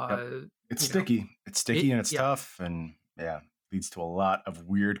 yep, it's You know, sticky. It's sticky and it's yeah. tough, and yeah, leads to a lot of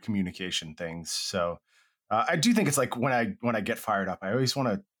weird communication things. So I do think it's like when I get fired up, I always want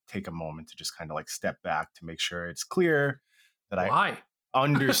to take a moment to just kind of like step back to make sure it's clear that I Why?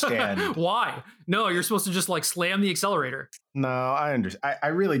 understand. Why? No, you're supposed to just like slam the accelerator. No, I understand. I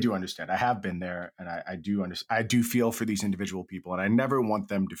really do understand. I have been there, and I do understand. I do feel for these individual people, and I never want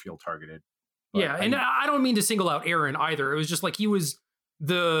them to feel targeted. But Yeah, and I don't mean to single out Aaron either. It was just like he was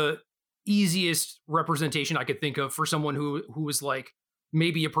the easiest representation I could think of for someone who was like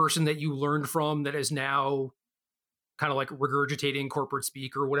maybe a person that you learned from that is now kind of like regurgitating corporate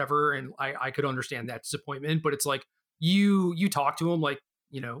speak or whatever. And I could understand that disappointment, but it's like you talk to him like,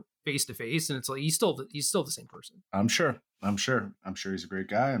 face to face, and it's like he's still the same person. I'm sure. I'm sure. I'm sure he's a great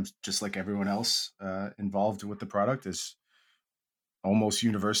guy. I'm just like everyone else involved with the product is almost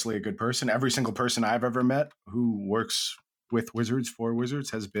universally a good person. Every single person I've ever met who works with Wizards for Wizards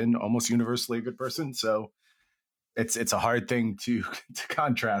has been almost universally a good person. So it's a hard thing to to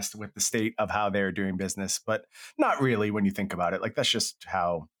contrast with the state of how they're doing business, but not really when you think about it. Like that's just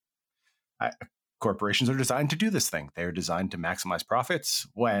how I, corporations are designed to do this thing. They're designed to maximize profits.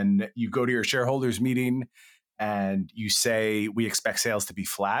 When you go to your shareholders meeting and you say we expect sales to be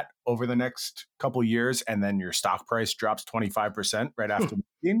flat over the next couple of years, and then your stock price drops 25% right after the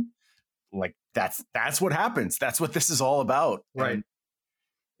meeting, like that's what happens. That's what this is all about. Right. And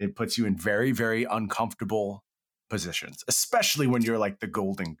it puts you in very, very uncomfortable positions, especially when you're like the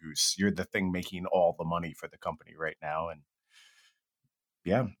golden goose. You're the thing making all the money for the company right now. And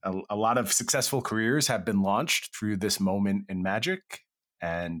yeah, a lot of successful careers have been launched through this moment in Magic.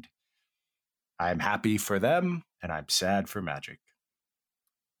 And I'm happy for them and I'm sad for Magic.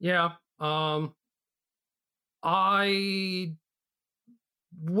 Yeah. I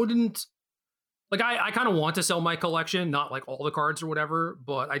wouldn't like I kind of want to sell my collection, not like all the cards or whatever,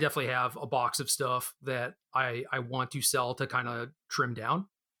 but I definitely have a box of stuff that I want to sell to kind of trim down,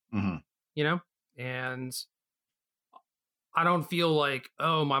 Mm-hmm. you know? And I don't feel like,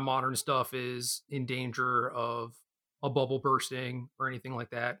 oh, my modern stuff is in danger of a bubble bursting or anything like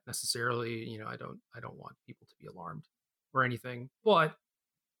that necessarily. I don't want people to be alarmed or anything. But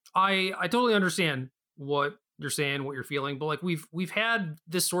I totally understand what you're saying, what you're feeling. But like we've had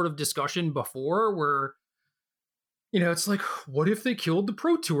this sort of discussion before where, it's like, what if they killed the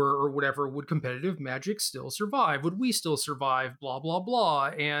Pro Tour or whatever? Would competitive Magic still survive? Would we still survive? Blah, blah,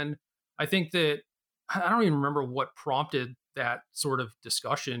 blah. And I think that I don't even remember what prompted that sort of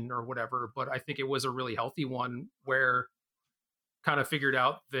discussion or whatever, but I think it was a really healthy one where kind of figured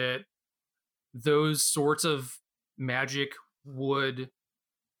out that those sorts of magic would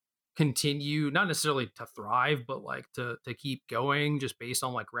continue, not necessarily to thrive, but like to keep going just based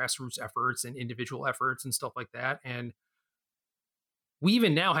on like grassroots efforts and individual efforts and stuff like that. And we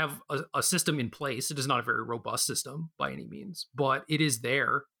even now have a system in place. It is not a very robust system by any means, but it is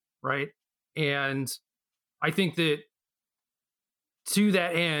there, right? And I think that to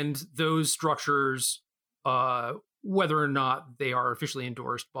that end, those structures, whether or not they are officially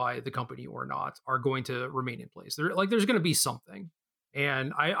endorsed by the company or not, are going to remain in place. There's going to be something,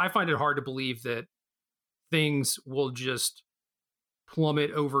 and I find it hard to believe that things will just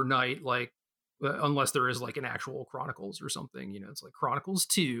plummet overnight, like unless there is like an actual Chronicles or something. It's like Chronicles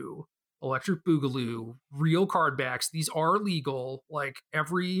 2, Electric Boogaloo, real card backs. These are legal. Like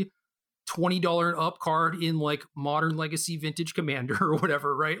every $20 and up card in like Modern Legacy Vintage Commander or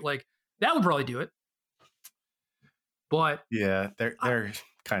whatever, right? Like that would probably do it. But yeah, they're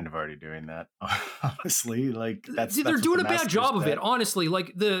kind of already doing that. Honestly, like they're doing a bad job of it. Honestly,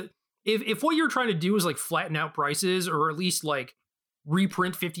 like if what you're trying to do is like flatten out prices or at least like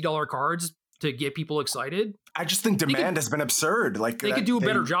reprint $50 cards to get people excited, I just think demand has been absurd. Like they could do a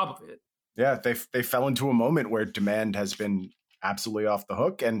better job of it. Yeah, they fell into a moment where demand has been absolutely off the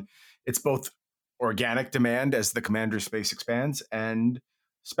hook, and it's both organic demand as the commander space expands and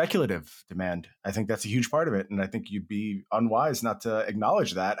speculative demand. I think that's a huge part of it, and I think you'd be unwise not to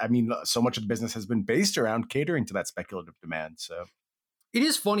acknowledge that. I mean, so much of the business has been based around catering to that speculative demand. So it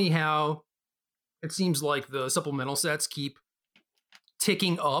is funny how it seems like the supplemental sets keep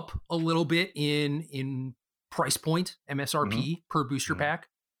ticking up a little bit in price point, MSRP per booster pack,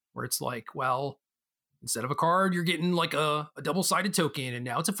 where it's like, well, instead of a card, you're getting like a double-sided token, and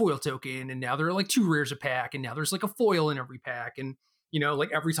now it's a foil token, and now there are like 2 rares a pack, and now there's like a foil in every pack. And,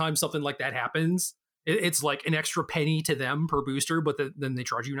 like every time something like that happens, it's like an extra penny to them per booster, but then they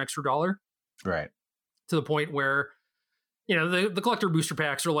charge you an extra $1. Right. To the point where, the collector booster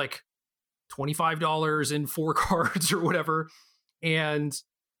packs are like $25 in 4 cards or whatever. And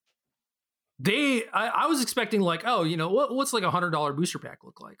I was expecting like, oh, what's like $100 booster pack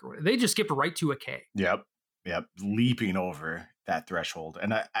look like? Or they just skipped right to a K. Yep. Leaping over that threshold.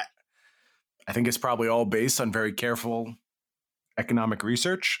 And I think it's probably all based on very careful economic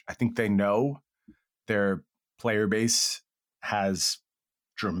research. I think they know their player base has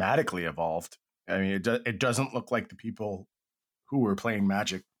dramatically evolved. I mean, it doesn't look like the people who were playing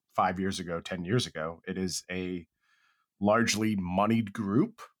Magic 5 years ago, 10 years ago. It is a largely moneyed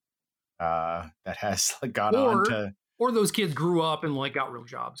group that has like gone on to, or those kids grew up and like got real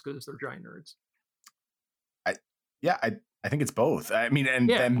jobs because they're giant nerds. I think it's both. I mean, and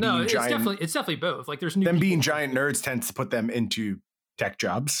them being giant, it's definitely both. Like there's them being giant nerds tends to put them into tech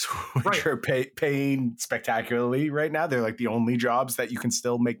jobs, which are paying spectacularly right now. They're like the only jobs that you can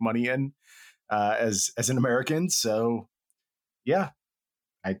still make money in as an American. So yeah,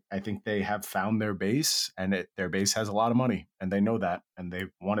 I think they have found their base, and their base has a lot of money, and they know that, and they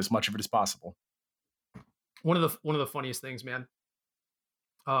want as much of it as possible. One of the funniest things, man,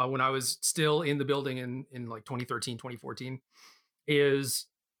 when I was still in the building in like 2013, 2014, is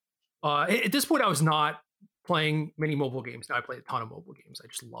at this point I was not playing many mobile games. I play a ton of mobile games. I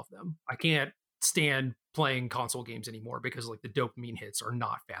just love them. I can't stand playing console games anymore because like the dopamine hits are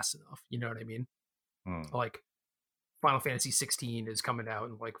not fast enough. You know what I mean? Like Final Fantasy 16 is coming out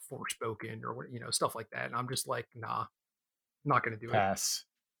and like Forspoken or stuff like that. And I'm just like, nah, I'm not going to do Pass.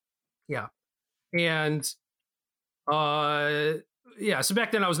 it. Yeah. And so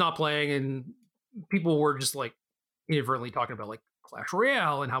back then I was not playing, and people were just like inadvertently talking about like Clash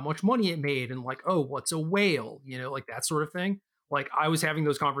Royale and how much money it made, and like, oh, what's a whale? Like that sort of thing. Like I was having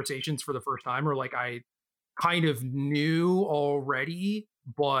those conversations for the first time, or like I kind of knew already,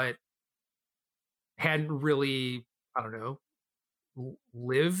 but hadn't really, I don't know,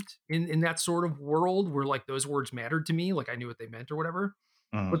 lived in that sort of world where like those words mattered to me. Like I knew what they meant or whatever.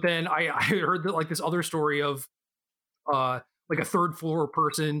 But then I heard that like this other story of like a third floor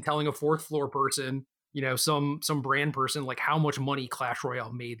person telling a fourth floor person, some brand person, like how much money Clash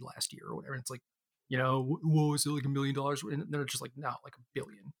Royale made last year or whatever. And it's like, what was it, like $1 million? And then it's just like, no, like $1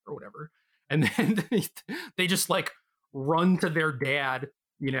 billion or whatever. And then they just like run to their dad,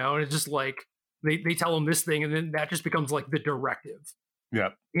 and it's just like they tell him this thing, and then that just becomes like the directive. Yeah.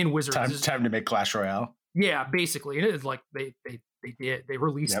 In Wizards. Time to make Clash Royale. Yeah, basically. And it's like they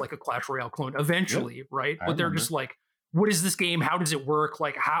released like a Clash Royale clone eventually, right? But they're just like, what is this game? How does it work?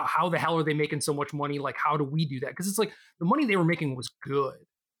 Like, how the hell are they making so much money? Like, how do we do that? Because it's like the money they were making was good,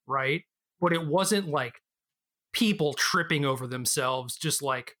 right? But it wasn't like people tripping over themselves, just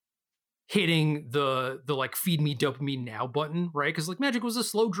like hitting the like feed me dopamine now button, right? Because like Magic was a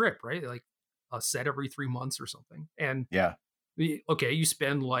slow drip, right? Like a set every 3 months or something. And okay, you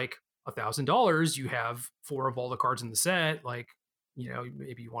spend like $1,000, you have 4 of all the cards in the set, like,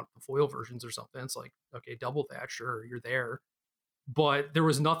 maybe you want the foil versions or something. It's like, okay, double that, sure, you're there. But there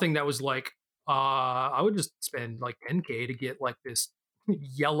was nothing that was like, I would just spend like 10K to get like this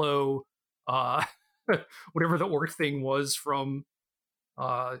yellow, whatever the orc thing was from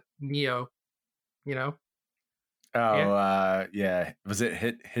Neo, yeah. Was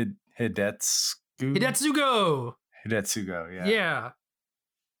it Hidetsugo? Hidetsugo, yeah. Yeah.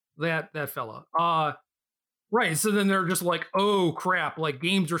 That fella. Right. So then they're just like, oh crap, like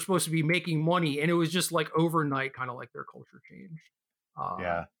games are supposed to be making money. And it was just like overnight, kind of like their culture changed.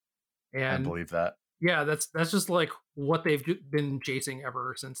 And I believe that. Yeah, that's just like what they've been chasing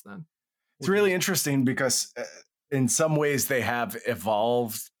ever since then. It's really interesting because in some ways they have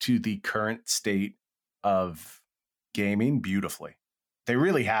evolved to the current state of gaming beautifully. They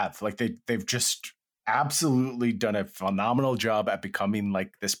really have. Like they've just absolutely done a phenomenal job at becoming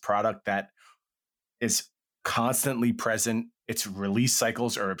like this product that is constantly present. Its release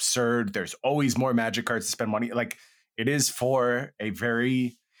cycles are absurd. There's always more Magic cards to spend money. Like it is for a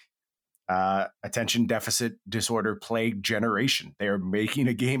very attention deficit disorder plagued generation. They are making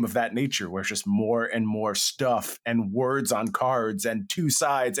a game of that nature where it's just more and more stuff and words on cards and 2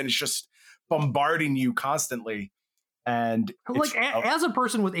 sides, and it's just bombarding you constantly. And like as a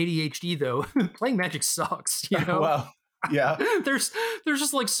person with ADHD though, playing Magic sucks, Well, yeah. there's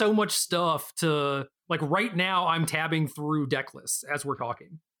just like so much stuff to like. Right now I'm tabbing through deck lists as we're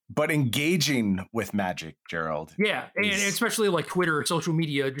talking. But engaging with Magic, Gerald. Yeah, and especially like Twitter, social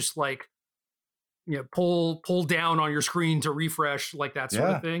media, just like pull down on your screen to refresh, like that sort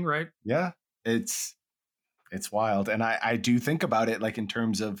of thing, right? Yeah. It's wild. And I do think about it like in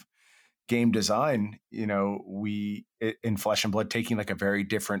terms of game design, we in Flesh and Blood taking like a very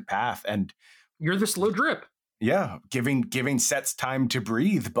different path, and You're the slow drip. yeah, giving sets time to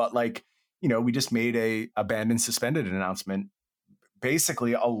breathe. But like, we just made a abandoned suspended announcement.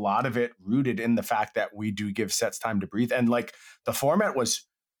 Basically, a lot of it rooted in the fact that we do give sets time to breathe, and like the format was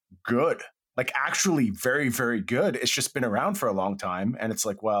good, like actually very, very good. It's just been around for a long time, and it's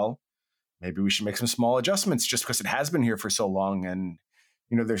like, well, maybe we should make some small adjustments just because it has been here for so long. And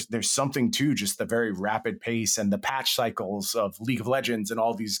there's something to just the very rapid pace and the patch cycles of League of Legends and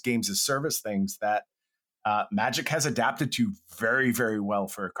all these games as service things that Magic has adapted to very, very well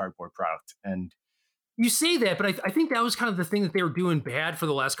for a cardboard product. And You say that, but I think that was kind of the thing that they were doing bad for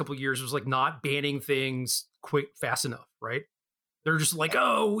the last couple of years, was like not banning things fast enough, right? They're just like,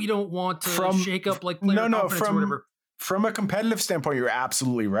 oh, we don't want to shake up like player confidence or whatever. From a competitive standpoint, you're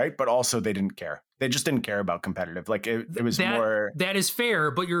absolutely right, but also they didn't care. They just didn't care about competitive. Like it was more. That is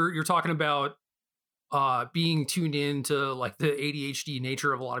fair, but you're talking about being tuned in to like the ADHD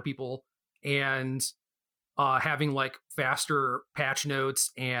nature of a lot of people, and having like faster patch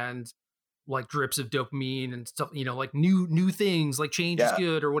notes and like drips of dopamine and stuff, like new things, like change is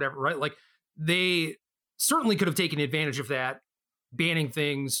good or whatever, right? Like they certainly could have taken advantage of that, banning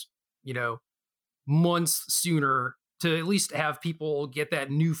things, months sooner, to at least have people get that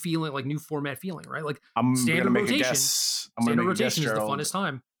new feeling, like new format feeling, right? Like standard rotation. Standard rotation is the funnest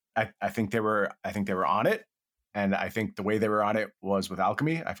time. I think they were on it, and I think the way they were on it was with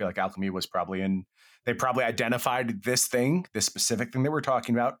Alchemy. I feel like Alchemy was they probably identified this specific thing that we're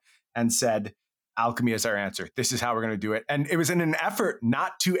talking about, and said, Alchemy is our answer. This is how we're going to do it. And it was in an effort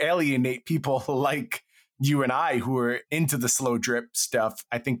not to alienate people like you and I who are into the slow drip stuff.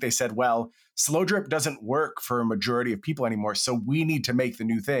 I think they said, well, slow drip doesn't work for a majority of people anymore, so we need to make the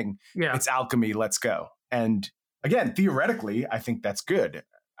new thing. Yeah. It's Alchemy. Let's go. And again, theoretically, I think that's good.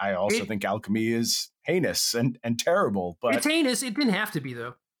 I also think Alchemy is heinous and terrible. But it's heinous. It didn't have to be,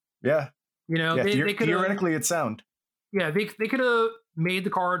 though. Yeah. They theoretically, it's sound. Yeah, they could have made the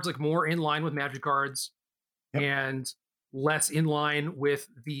cards like more in line with Magic cards, and less in line with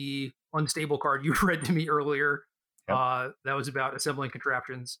the unstable card you read to me earlier. That was about assembling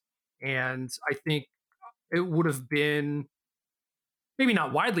contraptions. And I think it would have been maybe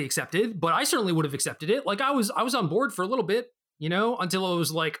not widely accepted, but I certainly would have accepted it. Like I was on board for a little bit, until it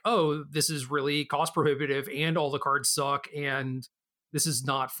was like, oh, this is really cost prohibitive and all the cards suck and this is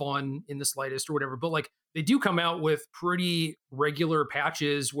not fun in the slightest or whatever. But like they do come out with pretty regular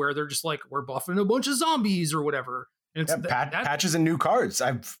patches where they're just like, we're buffing a bunch of zombies or whatever. And it's patches and new cards.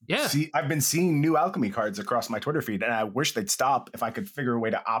 I've been seeing new Alchemy cards across my Twitter feed, and I wish they'd stop. If I could figure a way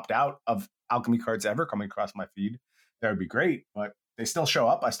to opt out of Alchemy cards ever coming across my feed, that would be great. But they still show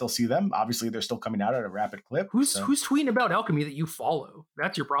up. I still see them. Obviously, they're still coming out at a rapid clip. Who's tweeting about Alchemy that you follow?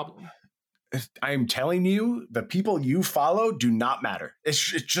 That's your problem. I'm telling you, the people you follow do not matter. It's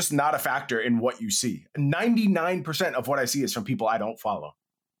just not a factor in what you see. 99% of what I see is from people I don't follow.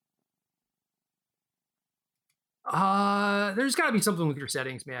 There's got to be something with your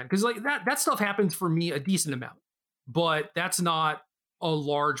settings, man. Because like that stuff happens for me a decent amount, but that's not a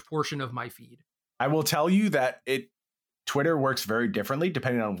large portion of my feed. I will tell you that Twitter works very differently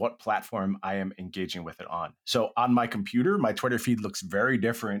depending on what platform I am engaging with it on. So on my computer, my Twitter feed looks very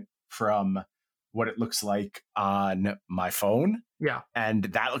different from what it looks like on my phone. Yeah. And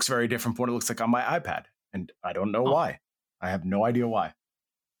that looks very different from what it looks like on my iPad. And I don't know why. I have no idea why.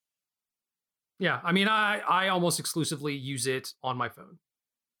 Yeah. I mean, I almost exclusively use it on my phone.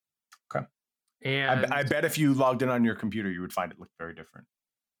 Okay. And I bet if you logged in on your computer, you would find it look very different.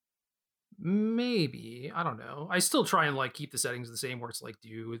 Maybe. I don't know. I still try and like keep the settings the same, where it's like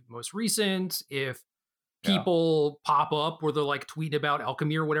do most recent. If people pop up where they're like tweeting about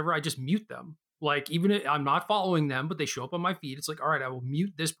Alchemy or whatever, I just mute them. Like even if I'm not following them, but they show up on my feed, it's like, all right, I will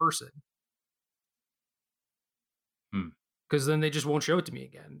mute this person. Because then they just won't show it to me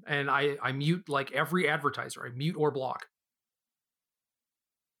again. And I mute like every advertiser. I mute or block.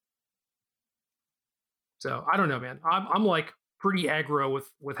 So I don't know, man. I'm like pretty aggro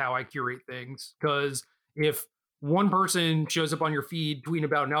with how I curate things. Because if one person shows up on your feed tweeting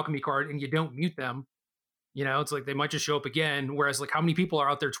about an Alchemy card and you don't mute them, it's like they might just show up again. Whereas like how many people are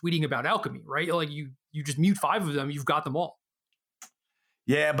out there tweeting about Alchemy, right? Like you just mute 5 of them, you've got them all.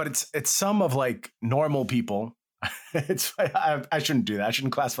 Yeah, but it's some of like normal people. I shouldn't do that. I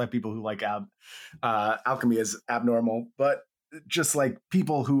shouldn't classify people who like Alchemy as abnormal, but just like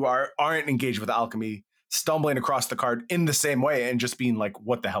people who aren't engaged with Alchemy stumbling across the card in the same way and just being like,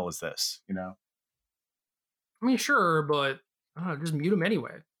 what the hell is this? I mean, sure, but just mute them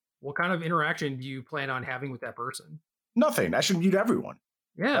anyway. What kind of interaction do you plan on having with that person? Nothing. I should mute everyone.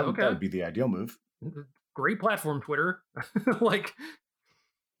 Yeah, That okay. would be the ideal move. Great platform, Twitter. Like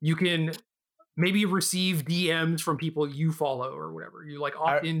you can maybe receive DMs from people you follow or whatever. You like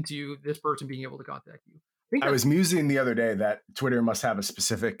I, opt into this person being able to contact you. I think I that was musing the other day that Twitter must have a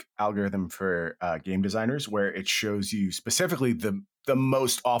specific algorithm for game designers where it shows you specifically the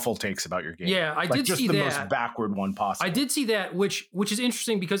most awful takes about your game. yeah, I Like did just see the that. most backward one possible. I did see that, which is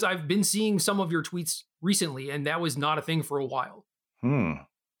interesting because I've been seeing some of your tweets recently, and that was not a thing for a while.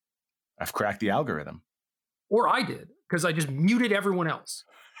 I've cracked the algorithm. Or I did, because I just muted everyone else.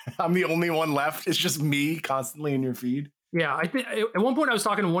 I'm the only one left. It's just me constantly in your feed. Yeah, I think at one point I was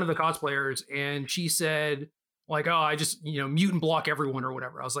talking to one of the cosplayers, and she said, like, oh, I just, mute and block everyone or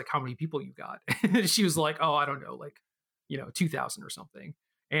whatever. I was like, how many people you got? And she was like, oh, I don't know, like, 2,000 or something.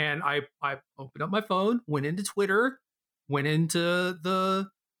 And I opened up my phone, went into Twitter, went into the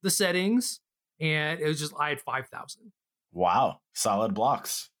settings, and it was just, I had 5,000. Wow. Solid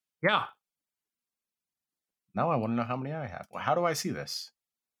blocks. Yeah. Now I want to know how many I have. Well, how do I see this?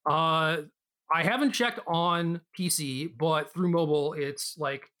 I haven't checked on PC, but through mobile, it's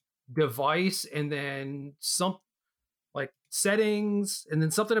like device and then some like settings and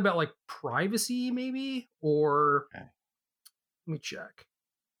then something about like privacy, maybe, or Okay. let me check.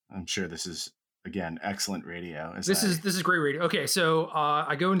 I'm sure this is, again, excellent radio. This is great radio. Okay, so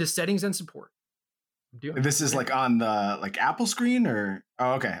I go into settings and support. This is like on the Apple screen or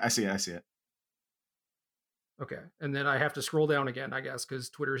okay, I see it. Okay, and then I have to scroll down again, I guess, because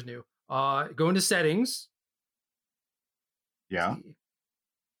Twitter's new. Go into settings. Yeah.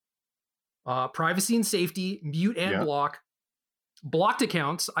 Privacy and safety, mute and block. Blocked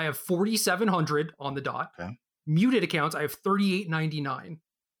accounts, I have 4,700 on the dot. Okay. Muted accounts, I have 3,899.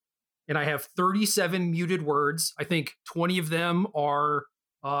 And I have 37 muted words. I think 20 of them are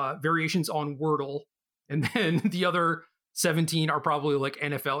variations on Wordle. And then the other 17 are probably like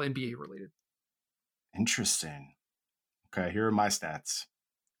NFL, NBA related. Interesting. Okay, here are my stats.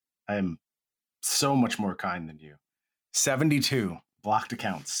 I am so much more kind than you. 72 blocked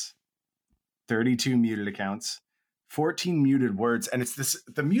accounts, 32 muted accounts, 14 muted words. And it's this,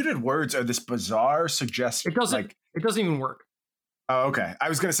 the muted words are this bizarre suggestion. It doesn't even work. Oh, okay. I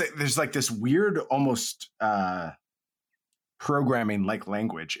was going to say there's like this weird, almost programming like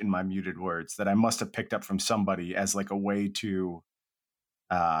language in my muted words that I must have picked up from somebody as like a way to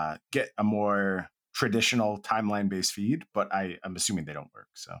get a more traditional timeline based feed, but I'm assuming they don't work.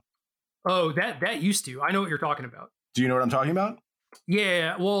 So, oh, that used to. I know what you're talking about. Do you know what I'm talking about?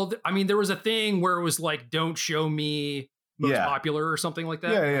 Yeah. Well, I mean, there was a thing where it was like, don't show me most popular or something like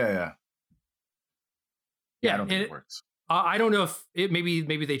that. Yeah, I don't think it works. I don't know if it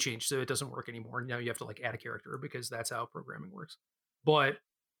maybe they changed so it doesn't work anymore. Now you have to like add a character because that's how programming works. But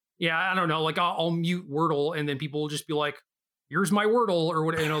yeah, I don't know. Like I'll mute Wordle and then people will just be like, "Here's my Wordle," or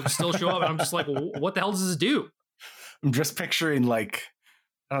what, and it'll still show up. And I'm just like, well, "What the hell does this do?" I'm just picturing like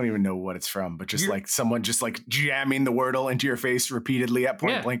I don't even know what it's from, but just like someone just like jamming the Wordle into your face repeatedly at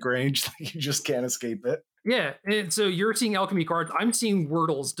point blank range. Like you just can't escape it. Yeah, and so you're seeing alchemy cards. I'm seeing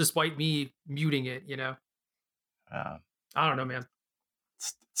Wordles despite me muting it. I don't know, man.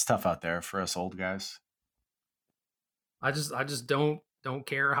 It's tough out there for us old guys. I just don't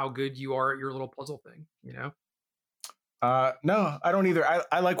care how good you are at your little puzzle thing, No, I don't either.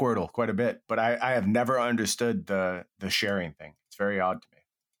 I like Wordle quite a bit, but I have never understood the sharing thing. It's very odd to me.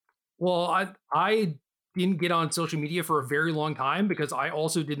 Well, I didn't get on social media for a very long time because I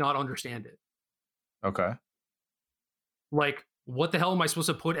also did not understand it. Okay. Like, what the hell am I supposed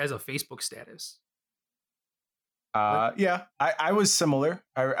to put as a Facebook status? Yeah, I was similar.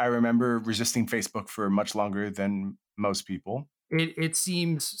 I remember resisting Facebook for much longer than most people. It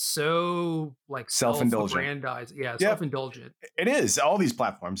seems so like self-indulgent. Self-indulgent. It is. All these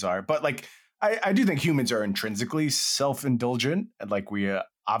platforms are, but like I do think humans are intrinsically self-indulgent, and like we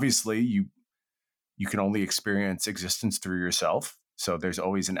obviously you can only experience existence through yourself. So there's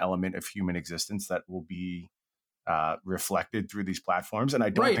always an element of human existence that will be reflected through these platforms, and I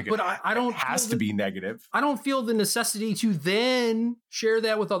don't think I don't has to be negative. I don't feel the necessity to then share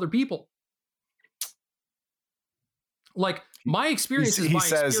that with other people. Like my experience is he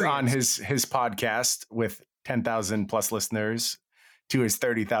says on his podcast with 10,000 plus listeners to his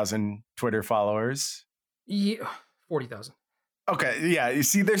 30,000 Twitter followers. Yeah, 40,000. Okay, yeah. You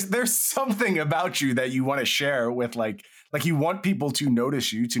see, there's something about you that you want to share with like you want people to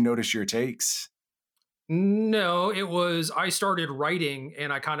notice you, to notice your takes. No, it was I started writing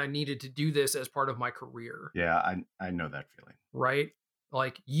and I kind of needed to do this as part of my career. Yeah, I know that feeling. Right?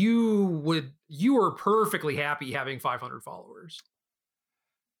 Like you were perfectly happy having 500 followers.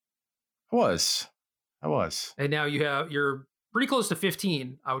 I was. And now you're pretty close to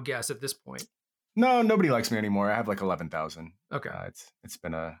 15, I would guess, at this point. No, nobody likes me anymore. I have like 11,000. Okay. It's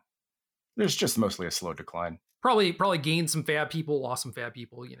been there's just mostly a slow decline. Probably gained some fab people, lost some fab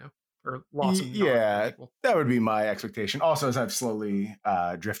people, or lost some people. That would be my expectation. Also, as I've slowly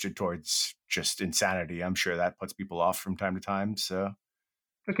drifted towards just insanity, I'm sure that puts people off from time to time. So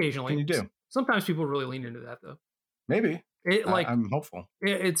occasionally, what can you do? Sometimes people really lean into that, though. Maybe. I'm hopeful.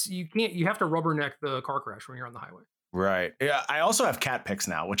 You have to rubberneck the car crash when you're on the highway. Right. Yeah. I also have cat pics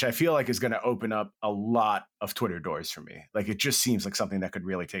now, which I feel like is going to open up a lot of Twitter doors for me. Like, it just seems like something that could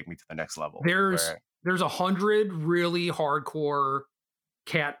really take me to the next level. There's 100 really hardcore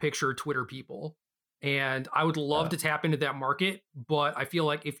cat picture Twitter people, and I would love to tap into that market, but I feel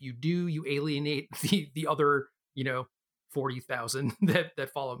like if you do, you alienate the other 40,000 that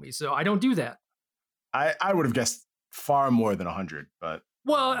follow me. So I don't do that. I would have guessed far more than 100, but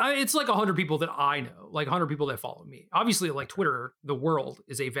it's like 100 people that I know, like 100 people that follow me. Obviously, like Twitter, the world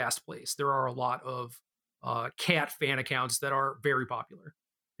is a vast place. There are a lot of cat fan accounts that are very popular.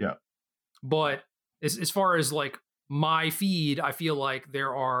 Yeah. But as far as like my feed, I feel like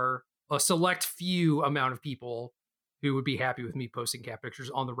there are a select few amount of people who would be happy with me posting cat pictures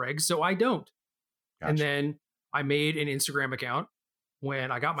on the regs. So I don't. Gotcha. And then I made an Instagram account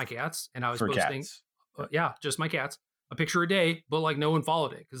when I got my cats, and I was posting, just my cats, a picture a day, but like no one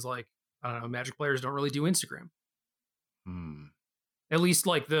followed it because, like, I don't know, Magic players don't really do Instagram. At least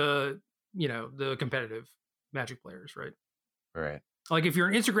like the competitive Magic players, right? Right. Like if you're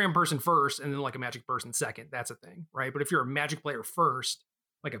an Instagram person first and then like a Magic person second, that's a thing, right? But if you're a Magic player first,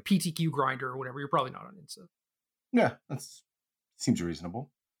 like a PTQ grinder or whatever, you're probably not on Insta. Yeah, that seems reasonable.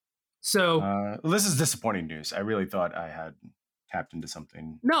 So this is disappointing news. I really thought I had tapped into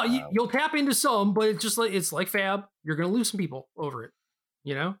something. No, you'll tap into some, but it's like fab. You're gonna lose some people over it.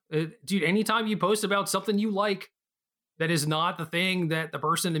 Dude, anytime you post about something you like that is not the thing that the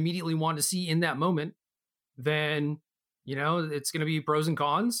person immediately wanted to see in that moment, then it's gonna be pros and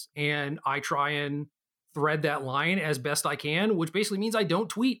cons. And I try and thread that line as best I can, which basically means I don't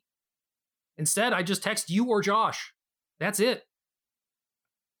tweet. Instead, I just text you or Josh. That's it.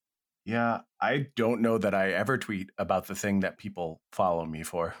 Yeah, I don't know that I ever tweet about the thing that people follow me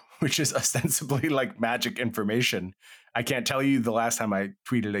for, which is ostensibly like Magic information. I can't tell you the last time I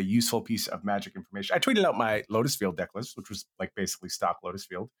tweeted a useful piece of Magic information. I tweeted out my Lotus Field deck list, which was like basically stock Lotus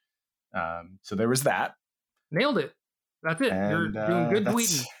Field. So there was that. Nailed it. That's it. You're doing good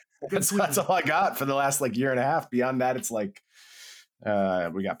tweeting. That's all I got for the last like year and a half. Beyond that, it's like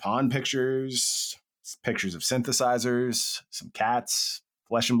we got pawn pictures, pictures of synthesizers, some cats,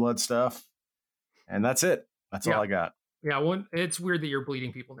 flesh and blood stuff, and that's it. That's all I got. Yeah, it's weird that you're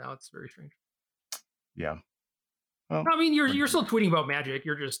bleeding people now. It's very strange. Yeah. Well, I mean, you're still tweeting about Magic.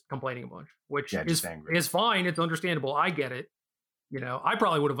 You're just complaining a bunch, which is fine. It's understandable. I get it. I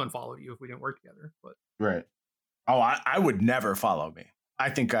probably would have unfollowed you if we didn't work together. But right. Oh, I would never follow me. I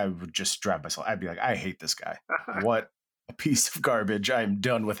think I would just drive myself. I'd be like, I hate this guy. What a piece of garbage. I'm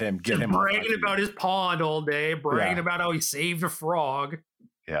done with him. Get him bragging about his pond all day, bragging about how he saved a frog.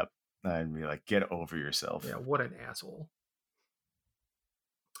 Yep. I'd be like, get over yourself. Yeah, what an asshole.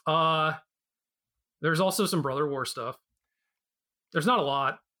 There's also some Brother War stuff. There's not a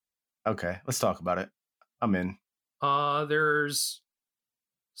lot. Okay, let's talk about it. I'm in. There's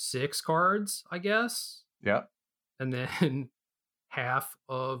 6 cards, I guess. Yep. And then half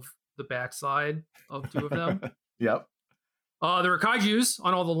of the backside of 2 of them. Yep. There are kaijus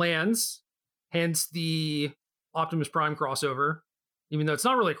on all the lands, hence the Optimus Prime crossover. Even though it's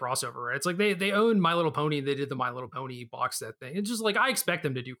not really a crossover, right? It's like they own My Little Pony and they did the My Little Pony box set thing. It's just like I expect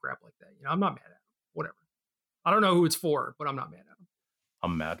them to do crap like that. I'm not mad at them. Whatever. I don't know who it's for, but I'm not mad at them.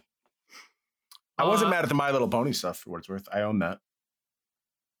 I'm mad. I wasn't mad at the My Little Pony stuff for what it's worth. I own that.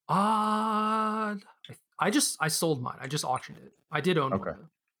 I sold mine. I just auctioned it. I did own one.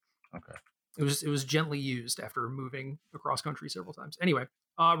 Okay. It was gently used after moving across country several times. Anyway,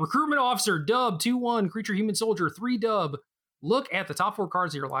 recruitment officer dub 2/1 creature human soldier 3 dub. Look at the top 4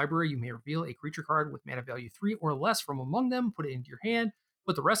 cards of your library. You may reveal a creature card with mana value 3 or less from among them. Put it into your hand.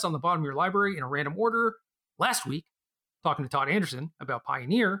 Put the rest on the bottom of your library in a random order. Last week, talking to Todd Anderson about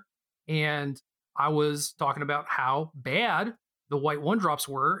Pioneer, and I was talking about how bad the white 1-drops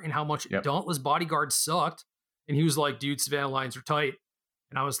were and how much Dauntless Bodyguard sucked. And he was like, dude, Savannah lines are tight.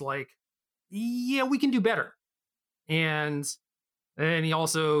 And I was like, yeah, we can do better. And then he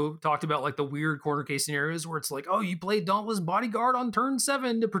also talked about like the weird corner case scenarios where it's like, oh, you played Dauntless Bodyguard on turn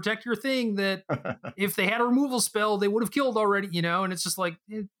 7 to protect your thing that if they had a removal spell, they would have killed already, and it's just like,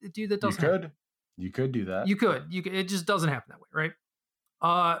 dude, that doesn't happen. You could do that. You could. It just doesn't happen that way,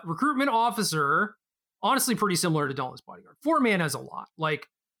 right? Recruitment officer honestly pretty similar to Dauntless Bodyguard. 4 mana is a lot. Like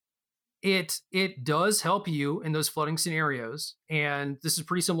it does help you in those flooding scenarios, and this is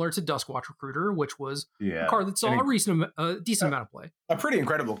pretty similar to Duskwatch Recruiter, which was a card that saw a decent amount of play. A pretty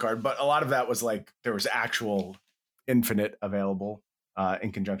incredible card, but a lot of that was like there was actual infinite available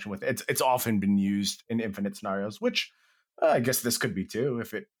in conjunction with it. It's often been used in infinite scenarios, which I guess this could be too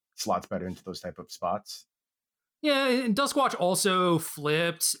if it slots better into those type of spots. Yeah, and Duskwatch also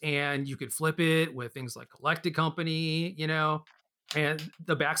flipped, and you could flip it with things like Collected Company, and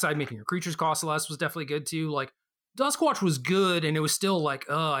the backside making your creatures cost less was definitely good too. Like Duskwatch was good, and it was still like,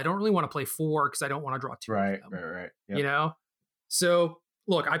 I don't really want to play 4 because I don't want to draw 2. Right. Yep. So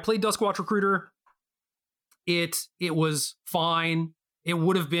look, I played Duskwatch Recruiter. It was fine. It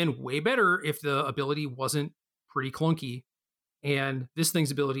would have been way better if the ability wasn't pretty clunky, and this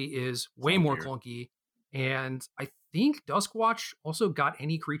thing's ability is way more clunky. And I think Duskwatch also got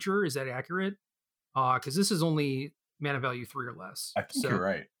any creature. Is that accurate? Because this is only mana value 3 or less. I think you're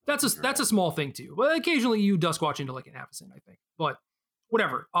right. That's a small thing too. But occasionally you Duskwatch into like an Avacyn, I think. But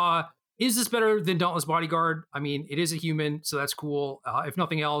whatever. Is this better than Dauntless Bodyguard? I mean, it is a human, so that's cool. If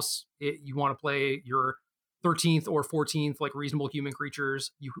nothing else, you want to play your 13th or 14th like reasonable human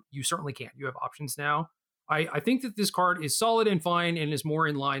creatures, you certainly can. You have options now. I think that this card is solid and fine and is more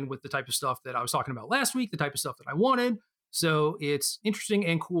in line with the type of stuff that I was talking about last week, the type of stuff that I wanted. So it's interesting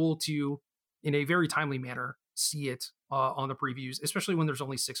and cool to, in a very timely manner, see it on the previews, especially when there's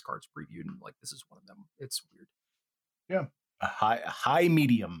only 6 cards previewed. And like, this is one of them. It's weird. Yeah. A high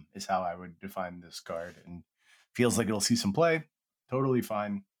medium is how I would define this card, and feels like it'll see some play. Totally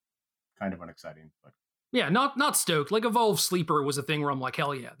fine. Kind of unexciting, but yeah, not stoked. Like Evolve Sleeper was a thing where I'm like,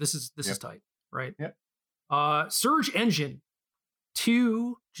 hell yeah, this is tight, right? Yep. Surge Engine,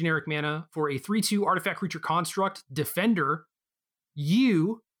 2 generic mana for a 3/2 artifact creature construct defender.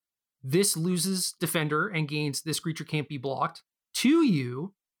 This loses defender and gains this creature can't be blocked.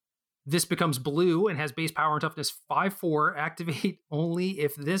 2 this becomes blue and has base power and toughness 5/4. Activate only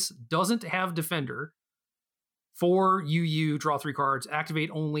if this doesn't have defender. 4 draw 3 cards. Activate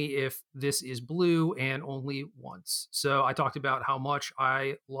only if this is blue and only once. So I talked about how much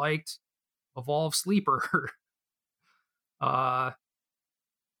I liked Evolve Sleeper.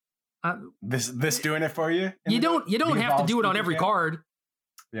 This doing it for you? You don't have to do it on every card.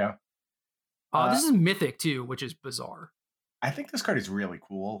 Yeah. This is Mythic too, which is bizarre. I think this card is really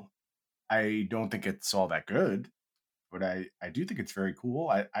cool. I don't think it's all that good, but I do think it's very cool.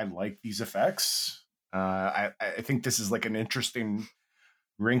 I like these effects. I think this is like an interesting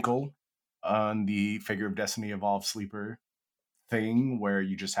wrinkle on the Figure of Destiny Evolve Sleeper thing where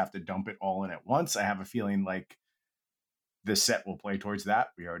you just have to dump it all in at once. I have a feeling like this set will play towards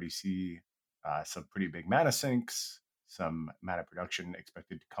that. We already see some pretty big mana sinks, some mana production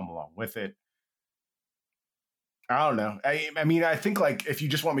expected to come along with it. I don't know. I mean, I think like if you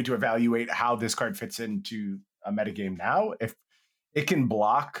just want me to evaluate how this card fits into a metagame now, if it can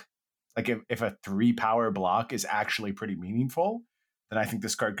block, like if a 3 power block is actually pretty meaningful, then I think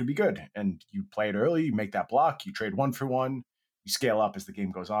this card could be good. And you play it early, you make that block, you trade 1 for 1, you scale up as the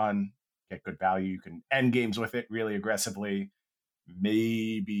game goes on, get good value. You can end games with it really aggressively.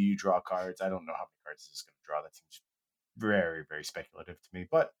 Maybe you draw cards. I don't know how many cards this is going to draw. That seems very, very speculative to me,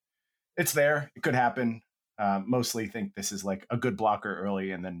 but it's there. It could happen. Mostly think this is like a good blocker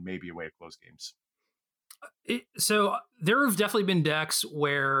early and then maybe a way to close games. So there have definitely been decks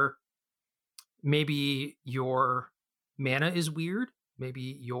where maybe your mana is weird.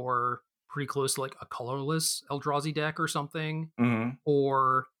 Maybe you're pretty close to like a colorless Eldrazi deck or something. Mm-hmm.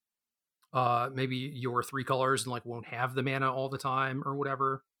 Or maybe your 3 colors and like won't have the mana all the time or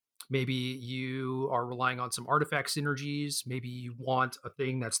whatever. Maybe you are relying on some artifact synergies. Maybe you want a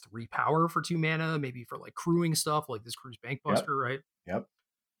thing that's 3 power for 2 mana, maybe for like crewing stuff like this Crew's Bankbuster, right? Yep.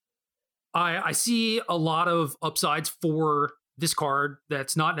 I see a lot of upsides for this card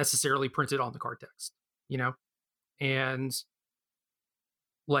that's not necessarily printed on the card text, and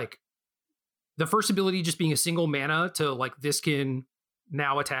like the first ability just being a single mana to like this can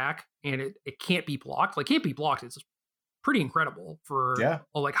now attack and it can't be blocked. Like can't be blocked. It's pretty incredible for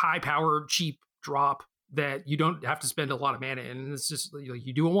a like high powered cheap drop that you don't have to spend a lot of mana in. And it's just like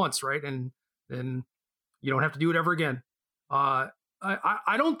you do it once, right? And then you don't have to do it ever again.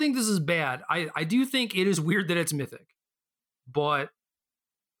 I don't think this is bad. I do think it is weird that it's Mythic, but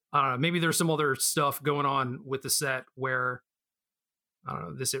I don't know. Maybe there's some other stuff going on with the set where I don't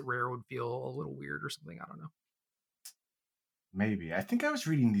know. This at rare would feel a little weird or something. I don't know. Maybe. I think I was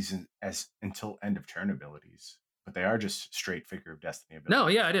reading these as until end of turn abilities, but they are just straight Figure of Destiny abilities. No,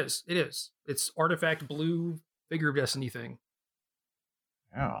 yeah, it is. It is. It's artifact blue Figure of Destiny thing.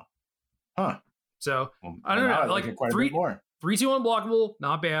 Yeah. Huh. So Well, I don't know. I Like it quite a three, bit more. 3/2 unblockable,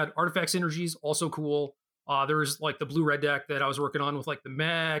 not bad. Artifact synergies also cool. There's like the blue red deck that I was working on with like the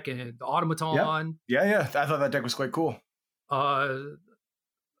mech and the automaton. Yeah. I thought that deck was quite cool. I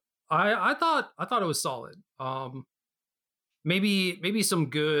thought it was solid. Maybe some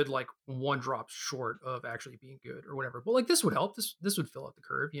good like one drop short of actually being good or whatever. But like this would help. This would fill out the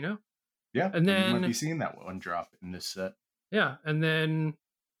curve, you know? Yeah. And you might then be seeing that one drop in this set. yeah, and then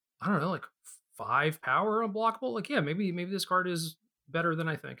I don't know, like 5 power unblockable. Like, yeah, maybe this card is better than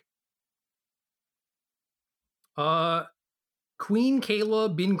I think. Queen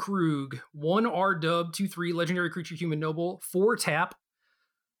Kayla Bin Krug, 1 R dub, 2/3, legendary creature, human noble, 4 tap.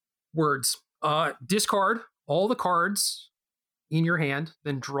 Words. Discard all the cards in your hand,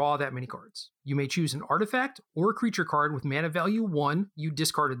 then draw that many cards. You may choose an artifact or a creature card with mana value 1 you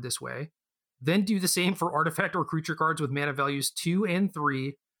discarded this way. Then do the same for artifact or creature cards with mana values 2 and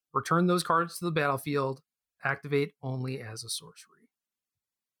 3. Return those cards to the battlefield. Activate only as a sorcery.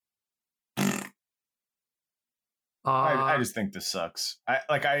 I just think this sucks.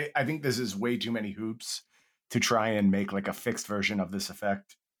 I think this is way too many hoops to try and make like a fixed version of this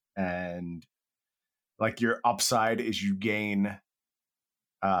effect. And like your upside is you gain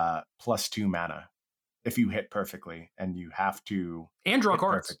 +2 mana if you hit perfectly, and you have to and draw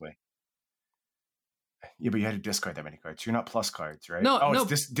cards perfectly. Yeah, but you had to discard that many cards. You're not plus cards, right? No,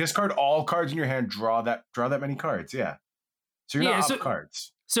 it's discard all cards in your hand. Draw that many cards. Yeah, so you're not up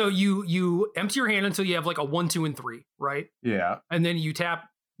cards. So you empty your hand until you have like a 1, 2, and 3, right? Yeah, and then you tap.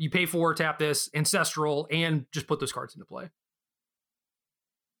 You pay 4, tap this ancestral, and just put those cards into play.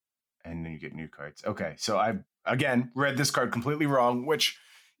 And then you get new cards. Okay, so I again read this card completely wrong, which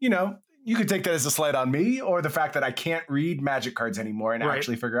you could take that as a slight on me, or the fact that I can't read Magic cards anymore and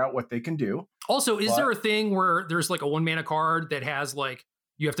actually figure out what they can do. Also, is there a thing where there's like a 1 mana card that has like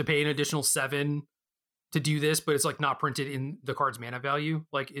you have to pay an additional 7 to do this, but it's like not printed in the card's mana value?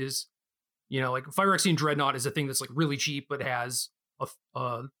 Like like Phyrexian Dreadnought is a thing that's like really cheap, but has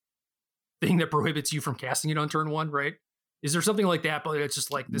a thing that prohibits you from casting it on turn 1, right? Is there something like that, but it's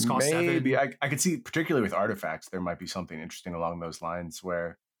just like this costs 7? Maybe I could see, particularly with artifacts, there might be something interesting along those lines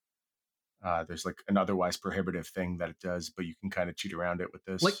where there's like an otherwise prohibitive thing that it does, but you can kind of cheat around it with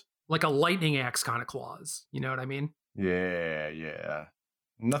this. Like a lightning axe kind of clause. You know what I mean? Yeah.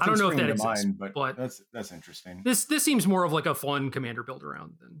 I don't know if that exists, but that's interesting. This seems more of like a fun commander build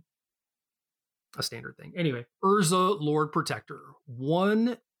around than a standard thing. Anyway, Urza, Lord Protector,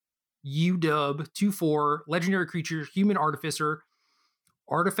 1 UW, 2/4, legendary creature, human artificer.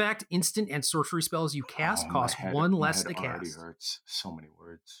 Artifact, instant, and sorcery spells you cast cost 1 less to cast. Already hurts. So many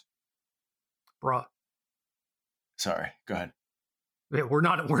words. Bruh. Sorry, go ahead. Yeah, we're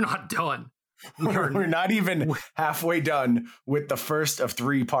not done. We're not even halfway done with the first of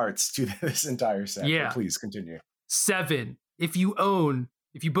 3 parts to this entire set. Yeah. But please continue. 7. If you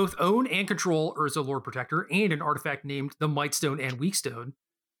both own and control Urza Lord Protector and an artifact named the Mightstone and Weakstone,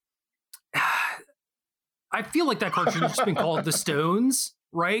 I feel like that card should have just been called the Stones,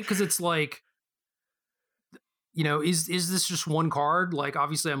 right? Because it's like, is this just 1 card? Like,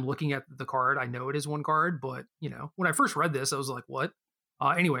 obviously, I'm looking at the card. I know it is 1 card, but when I first read this, I was like, what?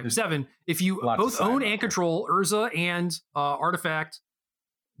 Anyway, 7. If you both own and control Urza and artifact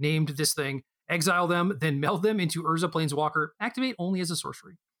named this thing, exile them, then meld them into Urza Planeswalker, activate only as a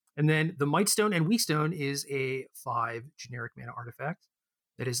sorcery. And then the Mightstone and Weakstone is a 5 generic mana artifact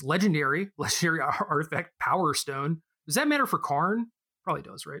that is legendary artifact Power Stone. Does that matter for Karn? Probably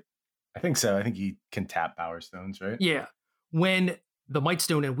does, right? I think so. I think he can tap Power Stones, right? Yeah. When the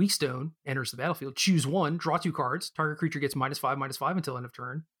Mightstone and Weakstone enters the battlefield, choose 1, draw 2 cards. Target creature gets -5/-5 until end of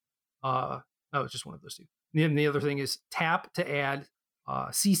turn. It's just one of those 2. And then the other thing is tap to add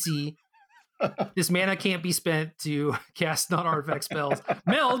CC. This mana can't be spent to cast non-artifact spells.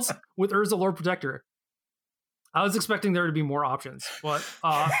 Melds with Urza Lord Protector. I was expecting there to be more options, but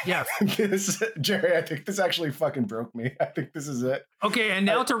yeah. Jerry, I think this actually fucking broke me. I think this is it. Okay, and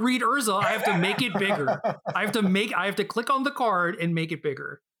now to read Urza, I have to make it bigger. I have to click on the card and make it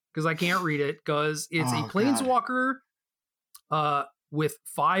bigger because I can't read it because it's a Planeswalker with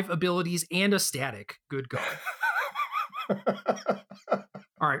 5 abilities and a static. Good God.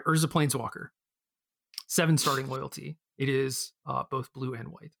 All right, Urza Planeswalker. 7 starting loyalty. It is both blue and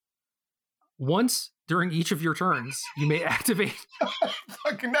white. Once during each of your turns, you may activate.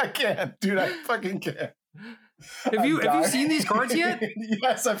 I can't, dude. I fucking can't. Have you seen these cards yet?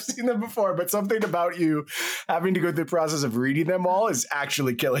 Yes, I've seen them before, but something about you having to go through the process of reading them all is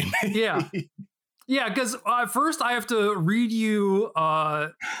actually killing me. Yeah, because first I have to read you,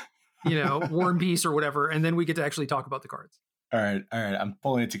 War and Peace or whatever, and then we get to actually talk about the cards. All right. I'm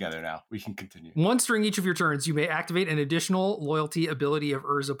pulling it together now. We can continue. Once during each of your turns, you may activate an additional loyalty ability of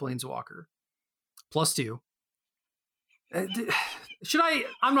Urza Planeswalker. +2. Should I?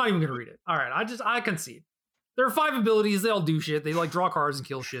 I'm not even going to read it. All right. I concede. There are 5 abilities. They all do shit. They like draw cards and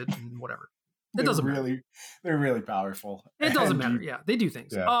kill shit and whatever. It doesn't matter. They're really powerful. It doesn't matter. Yeah, they do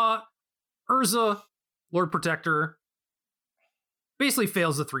things. Yeah. Urza, Lord Protector, basically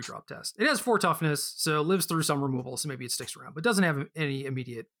fails the 3-drop test. It has 4 toughness, so lives through some removal, so maybe it sticks around, but doesn't have any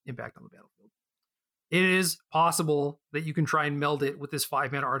immediate impact on the battlefield. It is possible that you can try and meld it with this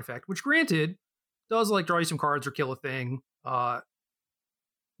 5-mana artifact, which granted does like draw you some cards or kill a thing.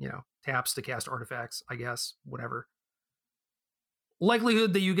 Taps to cast artifacts, I guess, whatever.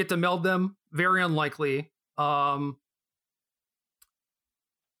 Likelihood that you get to meld them, very unlikely.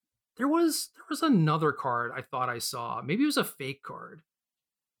 There was another card I thought I saw. Maybe it was a fake card.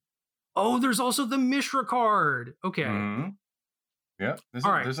 Oh, there's also the Mishra card. Okay. Mm-hmm. Yeah.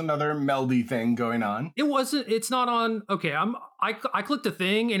 There's another meldy thing going on. It's not on. Okay. I clicked a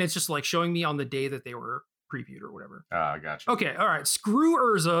thing and it's just like showing me on the day that they were previewed or whatever. Ah, gotcha. Okay. All right. Screw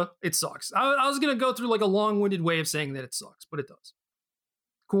Urza. It sucks. I was going to go through like a long-winded way of saying that it sucks, but it does.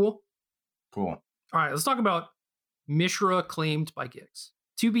 Cool. All right. Let's talk about Mishra claimed by Gix.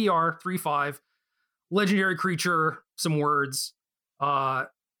 2BR, 3/5, legendary creature, some words.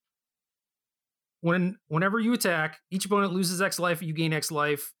 Whenever you attack, each opponent loses X life, you gain X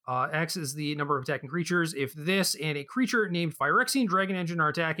life. X is the number of attacking creatures. If this and a creature named Phyrexian Dragon Engine are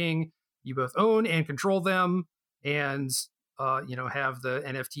attacking, you both own and control them, and have the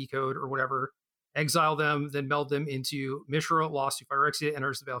NFT code or whatever. Exile them, then meld them into Mishra. Lost to Phyrexia,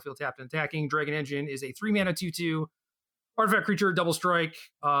 enters the battlefield tapped and attacking. Dragon Engine is a 3-mana 2/2. Artifact creature, double strike,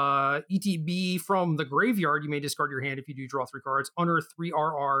 ETB from the graveyard. You may discard your hand if you do draw 3 cards. Unearth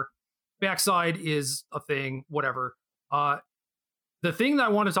 3/RR. Backside is a thing, whatever. The thing that I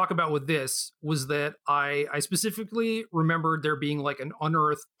want to talk about with this was that I specifically remembered there being like an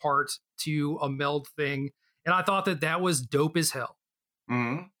unearth part to a meld thing. And I thought that was dope as hell.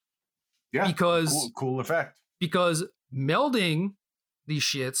 Mm-hmm. Yeah. Because cool effect. Because melding these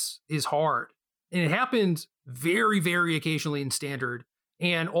shits is hard. And it happened very, very occasionally in Standard.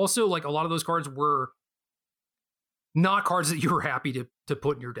 And also, like, a lot of those cards were not cards that you were happy to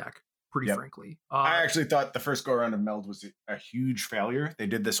put in your deck, pretty frankly. I actually thought the first go-around of Meld was a huge failure. They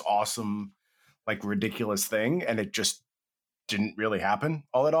did this awesome, like, ridiculous thing, and it just didn't really happen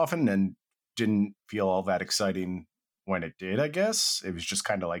all that often and didn't feel all that exciting when it did, I guess. It was just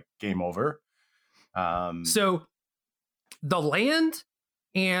kind of like game over. So the land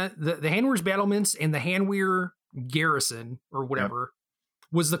and the Hanweir's Battlements and the Hanweir Garrison or whatever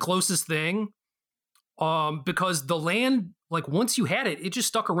was the closest thing. Because the land, like once you had it, it just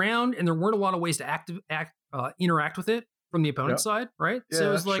stuck around and there weren't a lot of ways to interact with it from the opponent's side, right? Yeah, so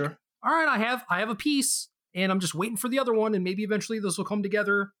it was like, sure. All right, I have a piece and I'm just waiting for the other one and maybe eventually this will come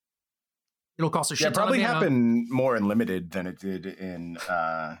together. It'll cost a shit ton probably of mana. happened more in Limited than it did in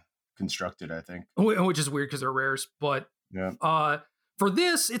Constructed, I think. Which is weird because they're rares, but for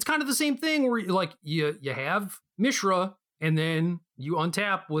this, it's kind of the same thing where you have Mishra and then you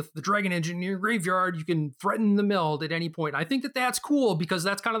untap with the Dragon Engine in your graveyard. You can threaten the meld at any point. I think that's cool because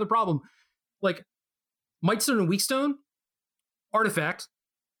that's kind of the problem. Like Mightstone and Weakstone, artifact,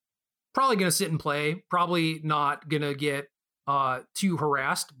 probably going to sit and play, probably not going to get too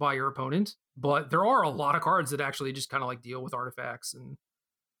harassed by your opponent. But there are a lot of cards that actually just kind of like deal with artifacts and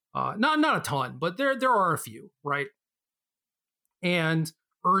not a ton, but there are a few, right? And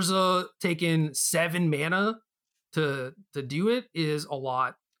Urza taking 7 mana to do it is a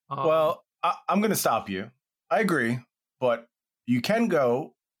lot. Well, I'm going to stop you. I agree, but you can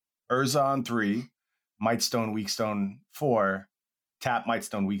go Urza on 3, Mightstone, Weakstone 4, tap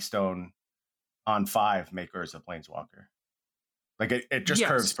Mightstone, Weakstone on 5, make Urza Planeswalker. Like it just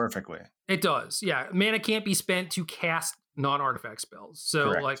curves perfectly. It does. Yeah. Mana can't be spent to cast non-artifact spells. So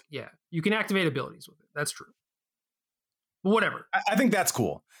Correct. like, yeah, you can activate abilities with it. That's true. But whatever. I think that's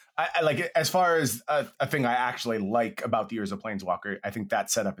cool. I like it. As far as a thing I actually like about the Urza Planeswalker, I think that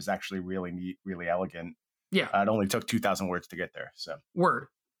setup is actually really neat, really elegant. Yeah. It only took 2,000 words to get there. So word.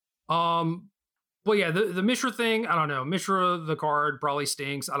 Well, yeah, the Mishra thing, I don't know. Mishra, the card probably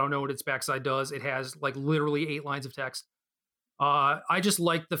stinks. I don't know what its backside does. It has like literally 8 lines of text. I just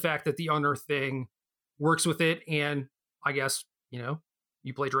like the fact that the Unearth thing works with it. And I guess,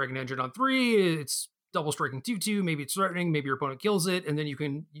 you play Dragon Engine on 3, it's double striking 2/2, maybe it's threatening, maybe your opponent kills it, and then you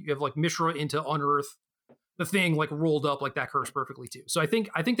have like Mishra into Unearth, the thing like rolled up, like that curves perfectly too. So I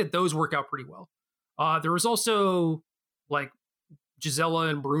think that those work out pretty well. There was also like Gisela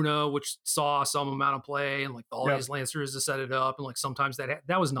and Bruna, which saw some amount of play, and like all Yep. these Lancers to set it up, and like sometimes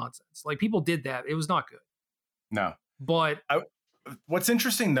that was nonsense. Like people did that, it was not good. No. But What's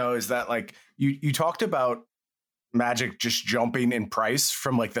interesting though is that like you talked about Magic just jumping in price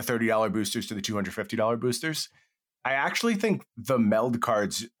from like the $30 boosters to the $250 boosters. I actually think the meld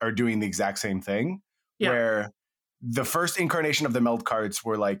cards are doing the exact same thing, where the first incarnation of the meld cards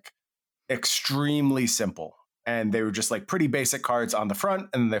were like extremely simple, and they were just like pretty basic cards on the front,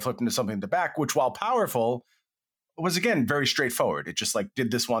 and then they flipped into something at the back, which, while powerful, was again very straightforward. It just like did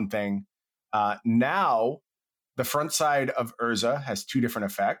this one thing. Now the front side of Urza has two different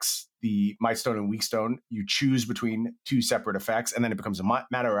effects. The Might Stone and Weak Stone, you choose between two separate effects, and then it becomes a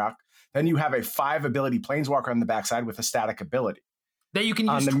mana rock. Then you have a 5 ability Planeswalker on the backside with a static ability that you can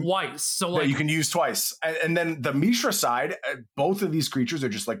use twice. So like that you can use twice. And then the Mishra side, both of these creatures are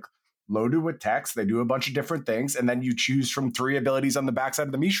just like loaded with text. They do a bunch of different things, and then you choose from 3 abilities on the backside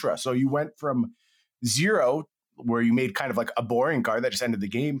of the Mishra. So you went from 0, where you made kind of like a boring card that just ended the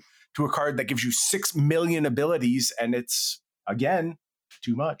game, to a card that gives you 6 million abilities, and it's, again,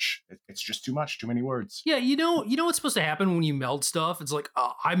 too much. It's just too much. Too many words. Yeah, you know what's supposed to happen when you meld stuff? It's like,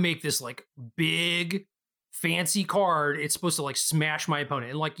 I make this like big fancy card. It's supposed to like smash my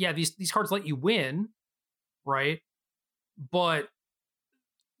opponent. And like, yeah, these cards let you win, right? But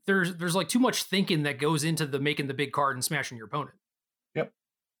there's like too much thinking that goes into the making the big card and smashing your opponent. Yep.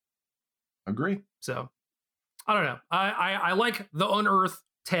 Agree. So I don't know. I like the Unearth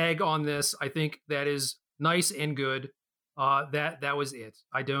tag on this. I think that is nice and good. That was it.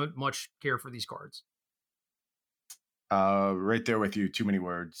 I don't much care for these cards. Right there with you. Too many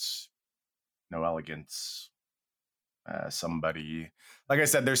words. No elegance. Somebody, like I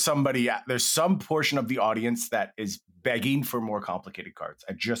said, there's some portion of the audience that is begging for more complicated cards.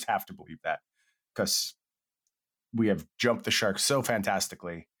 I just have to believe that, because we have jumped the shark so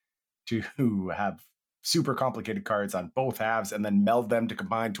fantastically to have super complicated cards on both halves and then meld them to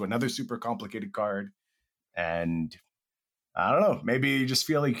combine to another super complicated card. And I don't know, maybe you just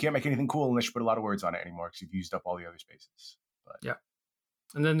feel like you can't make anything cool unless you put a lot of words on it anymore because you've used up all the other spaces. But yeah.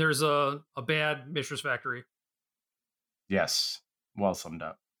 And then there's a bad Mishra's Factory. Yes. Well summed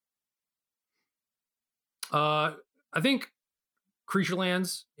up. I think creature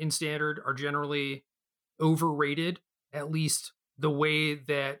lands in Standard are generally overrated, at least the way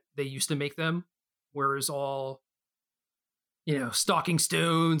that they used to make them. Whereas all, Stalking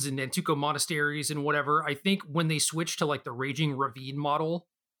Stones and Nantuko Monasteries and whatever, I think when they switched to like the Raging Ravine model.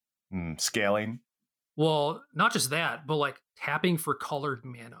 Scaling. Well, not just that, but like tapping for colored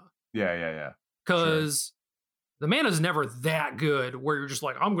mana. Yeah. Because the mana's never that good where you're just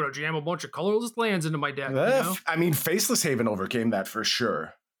like, I'm going to jam a bunch of colorless lands into my deck. I mean, Faceless Haven overcame that for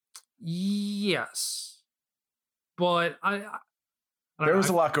sure. Yes. But there was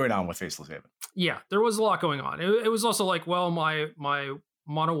a lot going on with Faceless Haven. Yeah, there was a lot going on. It was also like, well, my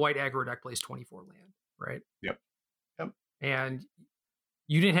mono white aggro deck plays 24 land, right? Yep. And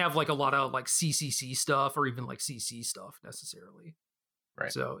you didn't have like a lot of like CCC stuff or even like CC stuff necessarily.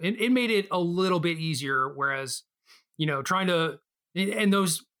 Right. So it made it a little bit easier. Whereas, trying to, and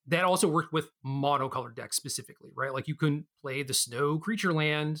those, that also worked with monocolored decks specifically, right? Like you couldn't play the snow creature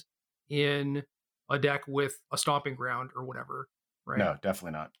land in a deck with a stomping ground or whatever, right? No,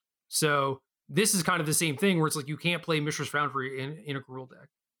 definitely not. So this is kind of the same thing where it's like you can't play Mishra's Foundry in a Gruul deck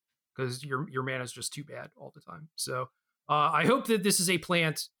because your mana is just too bad all the time. So I hope that this is a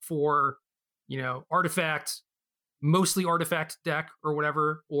plant for, artifact, mostly artifact deck or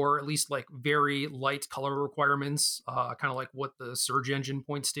whatever, or at least like very light color requirements, kind of like what the Surge Engine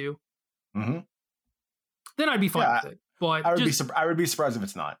points to. Mm-hmm. Then I'd be fine with it. But I would be surprised if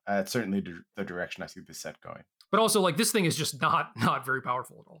it's not. It's certainly the direction I see this set going. But also, like, this thing is just not very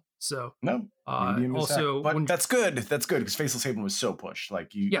powerful at all. So no. Also, but that's good. That's good because Faceless Haven was so pushed.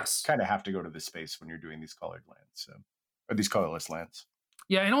 Like you yes. kind of have to go to this space when you're doing these colored lands, or these colorless lands.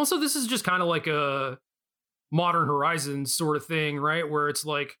 Yeah, and also this is just kind of like a Modern Horizons sort of thing, right? Where it's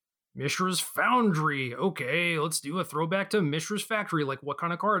like Mishra's Foundry. Okay, let's do a throwback to Mishra's Factory. Like, what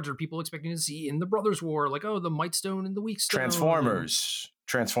kind of cards are people expecting to see in the Brothers War? Like, the Might Stone and the Weak Stone.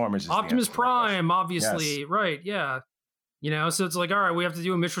 Transformers is Optimus Prime, obviously. Yes. Right, yeah. So it's like, all right, we have to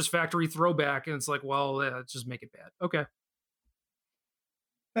do a Mishra's Factory throwback. And it's like, well, let's just make it bad. Okay.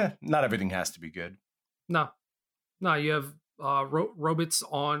 Not everything has to be good. No, you have robots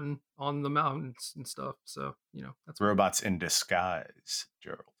on the mountains and stuff. So, that's robots in disguise,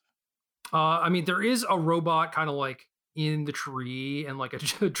 Gerald. I mean, there is a robot kind of like in the tree and like a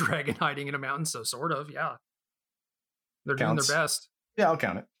dragon hiding in a mountain. So sort of, yeah. They're doing their best. Yeah, I'll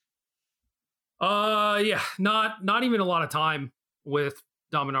count it. Yeah, not even a lot of time with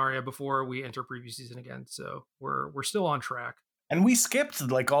Dominaria before we enter preview season again. So we're still on track. And we skipped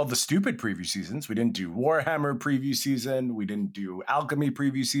like all the stupid preview seasons. We didn't do Warhammer preview season. We didn't do Alchemy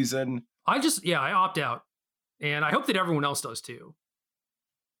preview season. I opt out. And I hope that everyone else does too.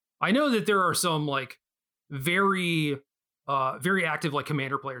 I know that there are some like very active like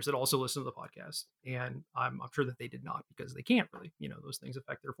Commander players that also listen to the podcast. And I'm sure that they did not, because they can't really, those things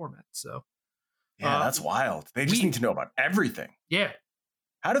affect their format. So yeah, that's wild. They just need to know about everything. Yeah.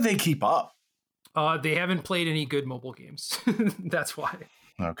 How do they keep up? They haven't played any good mobile games. That's why.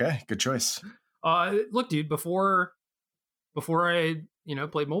 Okay, good choice. Look, dude, before I,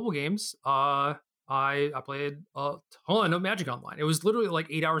 played mobile games, I played a ton of Magic Online. It was literally like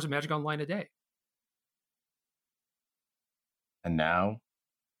 8 hours of Magic Online a day. And now,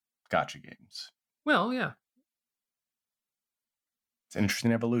 gotcha games. Well, yeah. It's an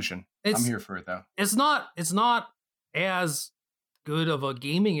interesting evolution. I'm here for it, though. It's not as good of a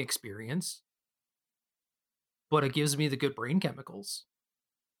gaming experience, but it gives me the good brain chemicals.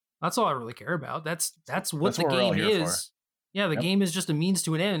 That's all I really care about. That's what the game is. Yeah, the game is just a means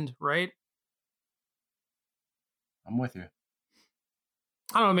to an end, right? I'm with you.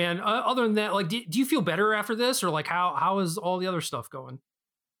 I don't know, man. Other than that, like, do you feel better after this, or like how is all the other stuff going?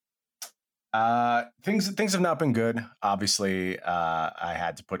 Things have not been good. Obviously, I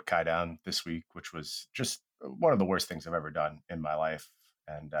had to put Kai down this week, which was just one of the worst things I've ever done in my life,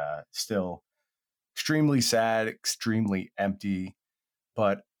 and still extremely sad, extremely empty.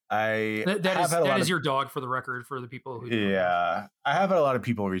 But that is your dog, for the record, for the people who I have had a lot of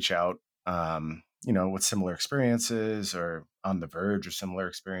people reach out, with similar experiences or on the verge of similar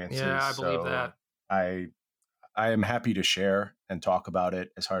experiences. Yeah, I believe that. I am happy to share and talk about it,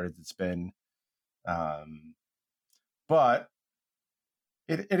 as hard as it's been. But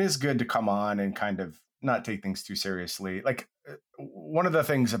it is good to come on and kind of not take things too seriously. Like, one of the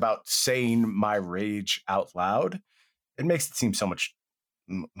things about saying my rage out loud, it makes it seem so much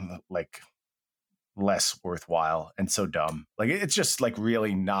like less worthwhile and so dumb. Like, it's just like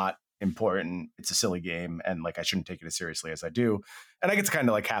really not important. It's a silly game, and like I shouldn't take it as seriously as I do. And I get to kind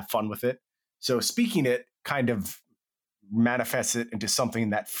of like have fun with it. So speaking it kind of manifests it into something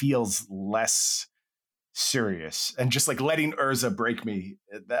that feels less serious, and just like letting Urza break me,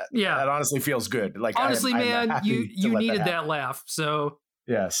 that honestly feels good. Like, honestly, man, you needed that laugh. So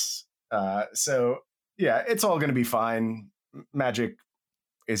yes. So yeah, it's all going to be fine. Magic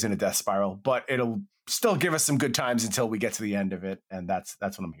is in a death spiral, but it'll still give us some good times until we get to the end of it, and that's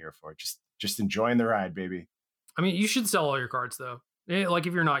what I'm here for. Just enjoying the ride, baby. I mean, you should sell all your cards though. Like,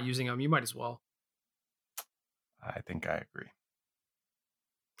 if you're not using them, you might as well. I think I agree.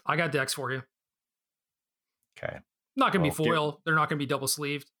 I got decks for you. Okay. Not going to be foil. They're not going to be double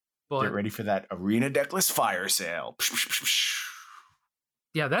sleeved. But get ready for that arena deckless fire sale.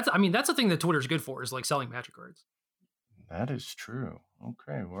 Yeah, that's a thing that Twitter's good for, is like selling Magic cards. That is true.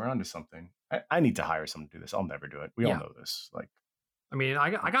 Okay, we're onto something. I need to hire someone to do this. I'll never do it. We all know this. Like, I mean,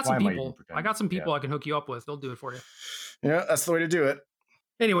 I got some people. I got some people I can hook you up with. They'll do it for you. Yeah, that's the way to do it.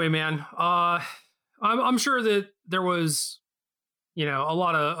 Anyway, man, I'm sure that there was, a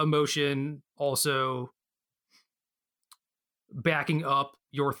lot of emotion also backing up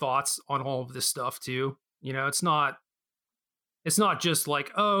your thoughts on all of this stuff too. It's not just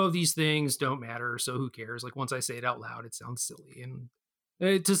like, oh, these things don't matter, so who cares? Like, once I say it out loud, it sounds silly, and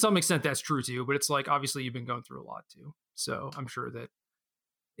to some extent that's true too. But it's like, obviously you've been going through a lot too, so I'm sure that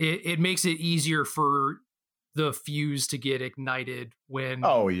it makes it easier for the fuse to get ignited when.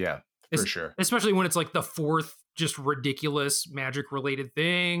 Oh yeah, for sure. Especially when it's like the fourth just ridiculous Magic related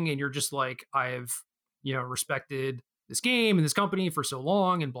thing, and you're just like, I've respected this game and this company for so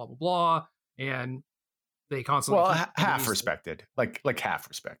long, and blah blah blah, and they constantly half respected, like half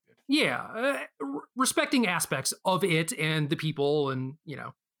respected. Yeah, respecting aspects of it and the people, and yeah.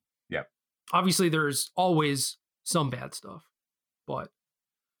 Obviously, there's always some bad stuff, but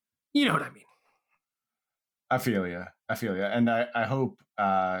you know what I mean. I feel you, and I hope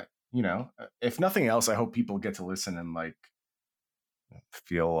if nothing else, I hope people get to listen and like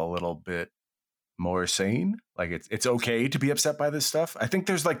feel a little bit more sane. Like, it's okay to be upset by this stuff. I think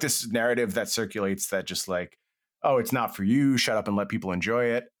there's like this narrative that circulates that just like, oh, it's not for you, shut up and let people enjoy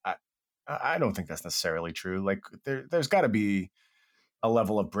it. I don't think that's necessarily true. Like, there's got to be a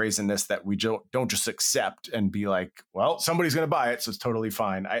level of brazenness that we don't just accept and be like, well, somebody's going to buy it, so it's totally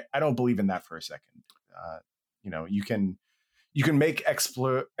fine. I don't believe in that for a second. You can make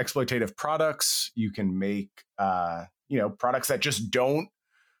exploitative products. You can make products that just don't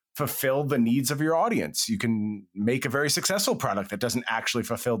fulfill the needs of your audience. You can make a very successful product that doesn't actually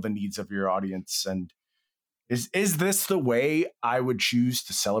fulfill the needs of your audience, and Is this the way I would choose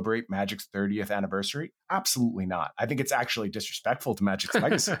to celebrate Magic's 30th anniversary? Absolutely not. I think it's actually disrespectful to Magic's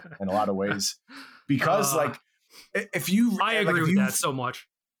legacy in a lot of ways, because if you, I agree with that so much.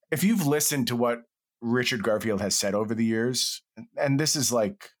 If you've listened to what Richard Garfield has said over the years, and this is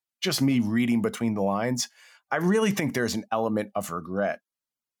like just me reading between the lines, I really think there's an element of regret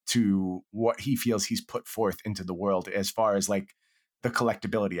to what he feels he's put forth into the world as far as like the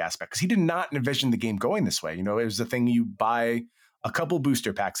collectability aspect. Because he did not envision the game going this way. You know, it was a thing you buy a couple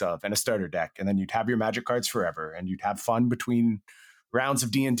booster packs of and a starter deck, and then you'd have your Magic cards forever, and you'd have fun between rounds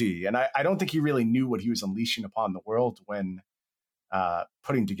of D&D. And I don't think he really knew what he was unleashing upon the world when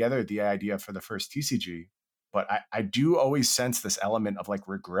putting together the idea for the first TCG. But I do always sense this element of like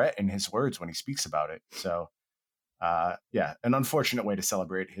regret in his words when he speaks about it. So yeah, an unfortunate way to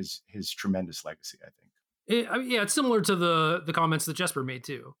celebrate his tremendous legacy, I think. It's similar to the comments that Jesper made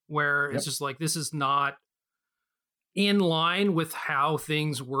too, where it's just like, this is not in line with how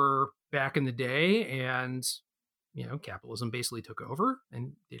things were back in the day. And, you know, capitalism basically took over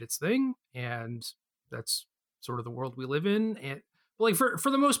and did its thing. And that's sort of the world we live in. And like, for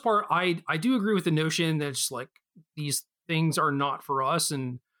the most part, I do agree with the notion that it's like, these things are not for us.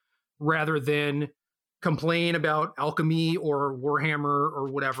 And rather than complain about alchemy or Warhammer or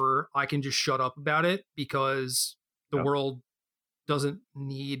whatever, I can just shut up about it, because the world doesn't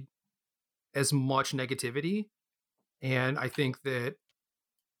need as much negativity. And I think that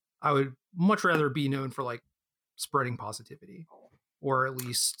I would much rather be known for like spreading positivity, or at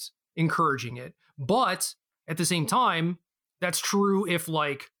least encouraging it. But at the same time, that's true if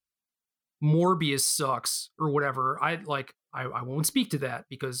like Morbius sucks or whatever. I won't speak to that,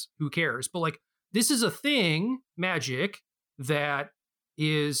 because who cares? But like, this is a thing, Magic, that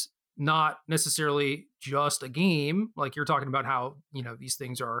is not necessarily just a game. Like, you're talking about how, you know, these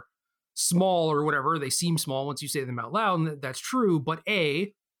things are small or whatever. They seem small once you say them out loud, and that's true. But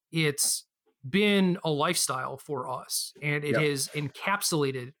it's been a lifestyle for us, and it has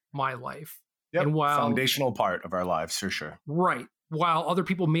encapsulated my life. Yep. And while foundational part of our lives, for sure. Right. While other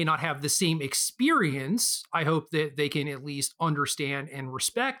people may not have the same experience, I hope that they can at least understand and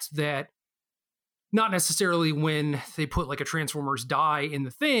respect that. Not necessarily when they put like a Transformers die in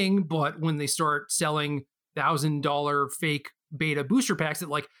the thing, but when they start selling $1,000 fake beta booster packs, that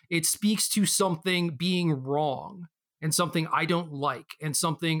like, it speaks to something being wrong and something I don't like, and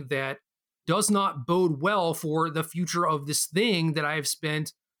something that does not bode well for the future of this thing that I've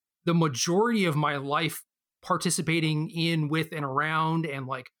spent the majority of my life participating in, with, and around, and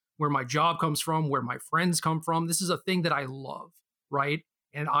like where my job comes from, where my friends come from. This is a thing that I love, right?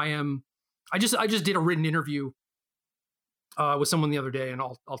 And I just did a written interview with someone the other day, and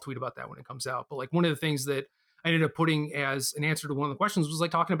I'll tweet about that when it comes out. But like, one of the things that I ended up putting as an answer to one of the questions was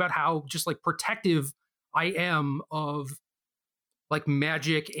like talking about how just like protective I am of like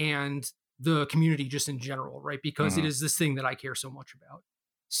Magic and the community just in general, right? Because it is this thing that I care so much about.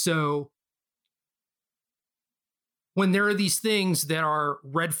 So when there are these things that are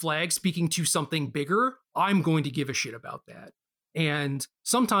red flags speaking to something bigger, I'm going to give a shit about that. And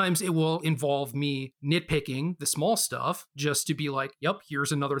sometimes it will involve me nitpicking the small stuff just to be like, yep,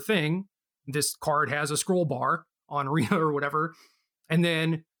 here's another thing. This card has a scroll bar on Arena or whatever. And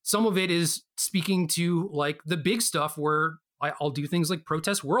then some of it is speaking to like the big stuff, where I'll do things like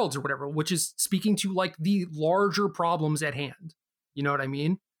Protest Worlds or whatever, which is speaking to like the larger problems at hand. You know what I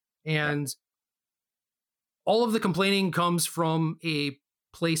mean? And all of the complaining comes from a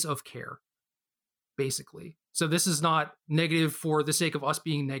place of care, basically. So this is not negative for the sake of us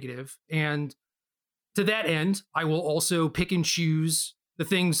being negative. And to that end, I will also pick and choose the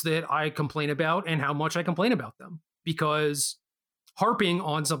things that I complain about and how much I complain about them. Because harping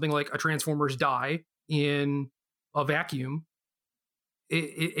on something like a Transformers die in a vacuum,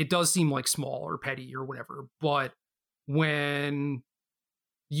 it does seem like small or petty or whatever. But when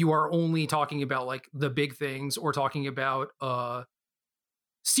you are only talking about like the big things, or talking about a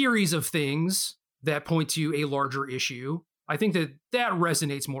series of things that point to a larger issue, I think that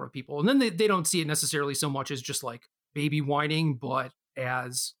resonates more with people. And then they don't see it necessarily so much as just like baby whining, but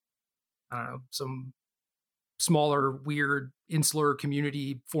as, I don't know, some smaller, weird, insular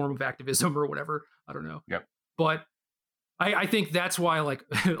community form of activism or whatever. I don't know. Yep. But I think that's why, like,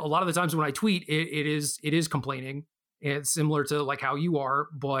 a lot of the times when I tweet, it is complaining. It's similar to like how you are.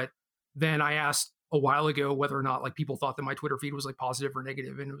 But then I asked a while ago whether or not like people thought that my Twitter feed was like positive or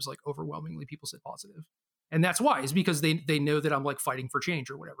negative, and it was like overwhelmingly people said positive. And that's why, is because they know that I'm like fighting for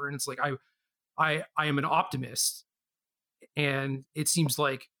change or whatever. And it's like I am an optimist, and it seems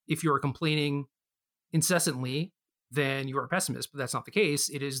like if you're complaining incessantly, then you are a pessimist. But that's not the case.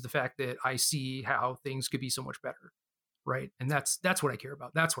 It is the fact that I see how things could be so much better, right? And that's what I care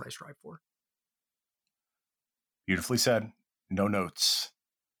about. That's what I strive for. Beautifully said. No notes.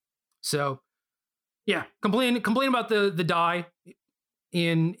 So, yeah, complain about the die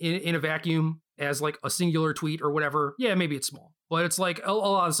in a vacuum as like a singular tweet or whatever. Yeah, maybe it's small, but it's like a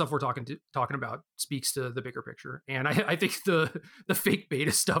lot of stuff we're talking about speaks to the bigger picture. And I think the fake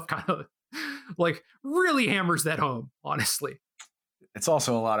beta stuff kind of like really hammers that home, honestly. It's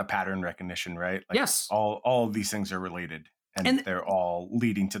also a lot of pattern recognition, right? Like, yes. All of these things are related and they're all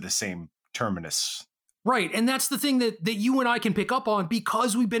leading to the same terminus. Right. And that's the thing that you and I can pick up on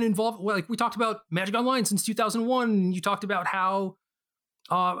because we've been involved. Well, like we talked about Magic Online since 2001. You talked about how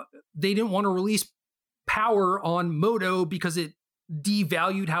they didn't want to release Power on Moto because it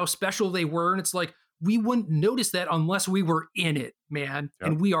devalued how special they were. And it's like, we wouldn't notice that unless we were in it, man. Yep.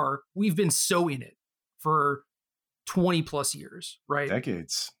 And we've been so in it for 20 plus years, right?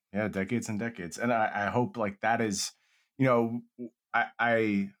 Decades. Yeah, decades and decades. And I hope like that is, you know,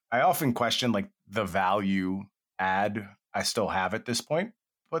 I often question like the value add I still have at this point,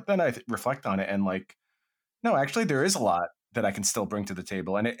 but then I reflect on it and like, no, actually there is a lot that I can still bring to the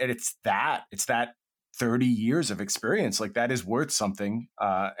table. And it's that 30 years of experience. Like that is worth something.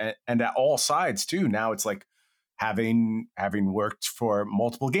 And at all sides too. Now it's like having worked for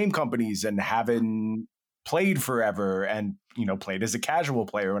multiple game companies and having played forever and, you know, played as a casual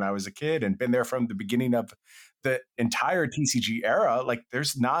player when I was a kid and been there from the beginning of the entire TCG era. Like there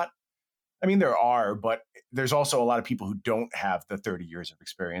are, but there's also a lot of people who don't have the 30 years of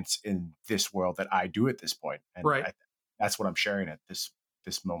experience in this world that I do at this point. And right. That's what I'm sharing at this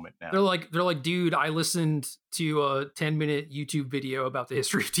moment now. They're like, dude, I listened to a 10-minute YouTube video about the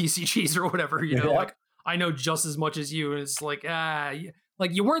history of TCGs or whatever, you know, like I know just as much as you. And it's like,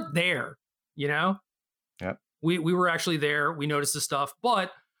 like you weren't there, you know? Yep. We were actually there. We noticed the stuff,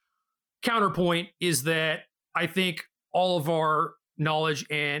 but counterpoint is that I think all of our knowledge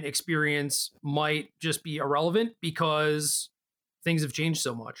and experience might just be irrelevant because things have changed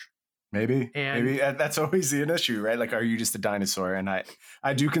so much. Maybe that's always an issue, right? Like, are you just a dinosaur? And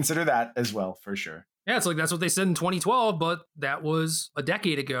I do consider that as well, for sure. Yeah, it's like that's what they said in 2012, but that was a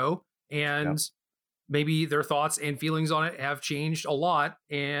decade ago, and maybe their thoughts and feelings on it have changed a lot.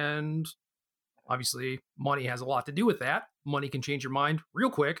 And obviously, money has a lot to do with that. Money can change your mind real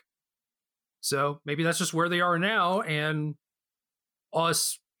quick. So maybe that's just where they are now, and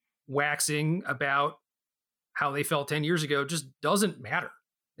us waxing about how they felt 10 years ago just doesn't matter.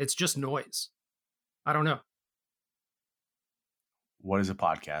 It's just noise. I don't know. What is a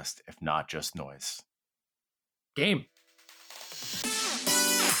podcast if not just noise? Game.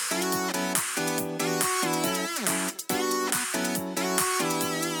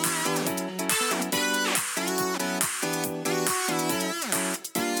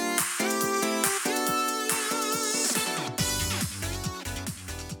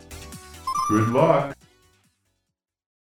 Good luck.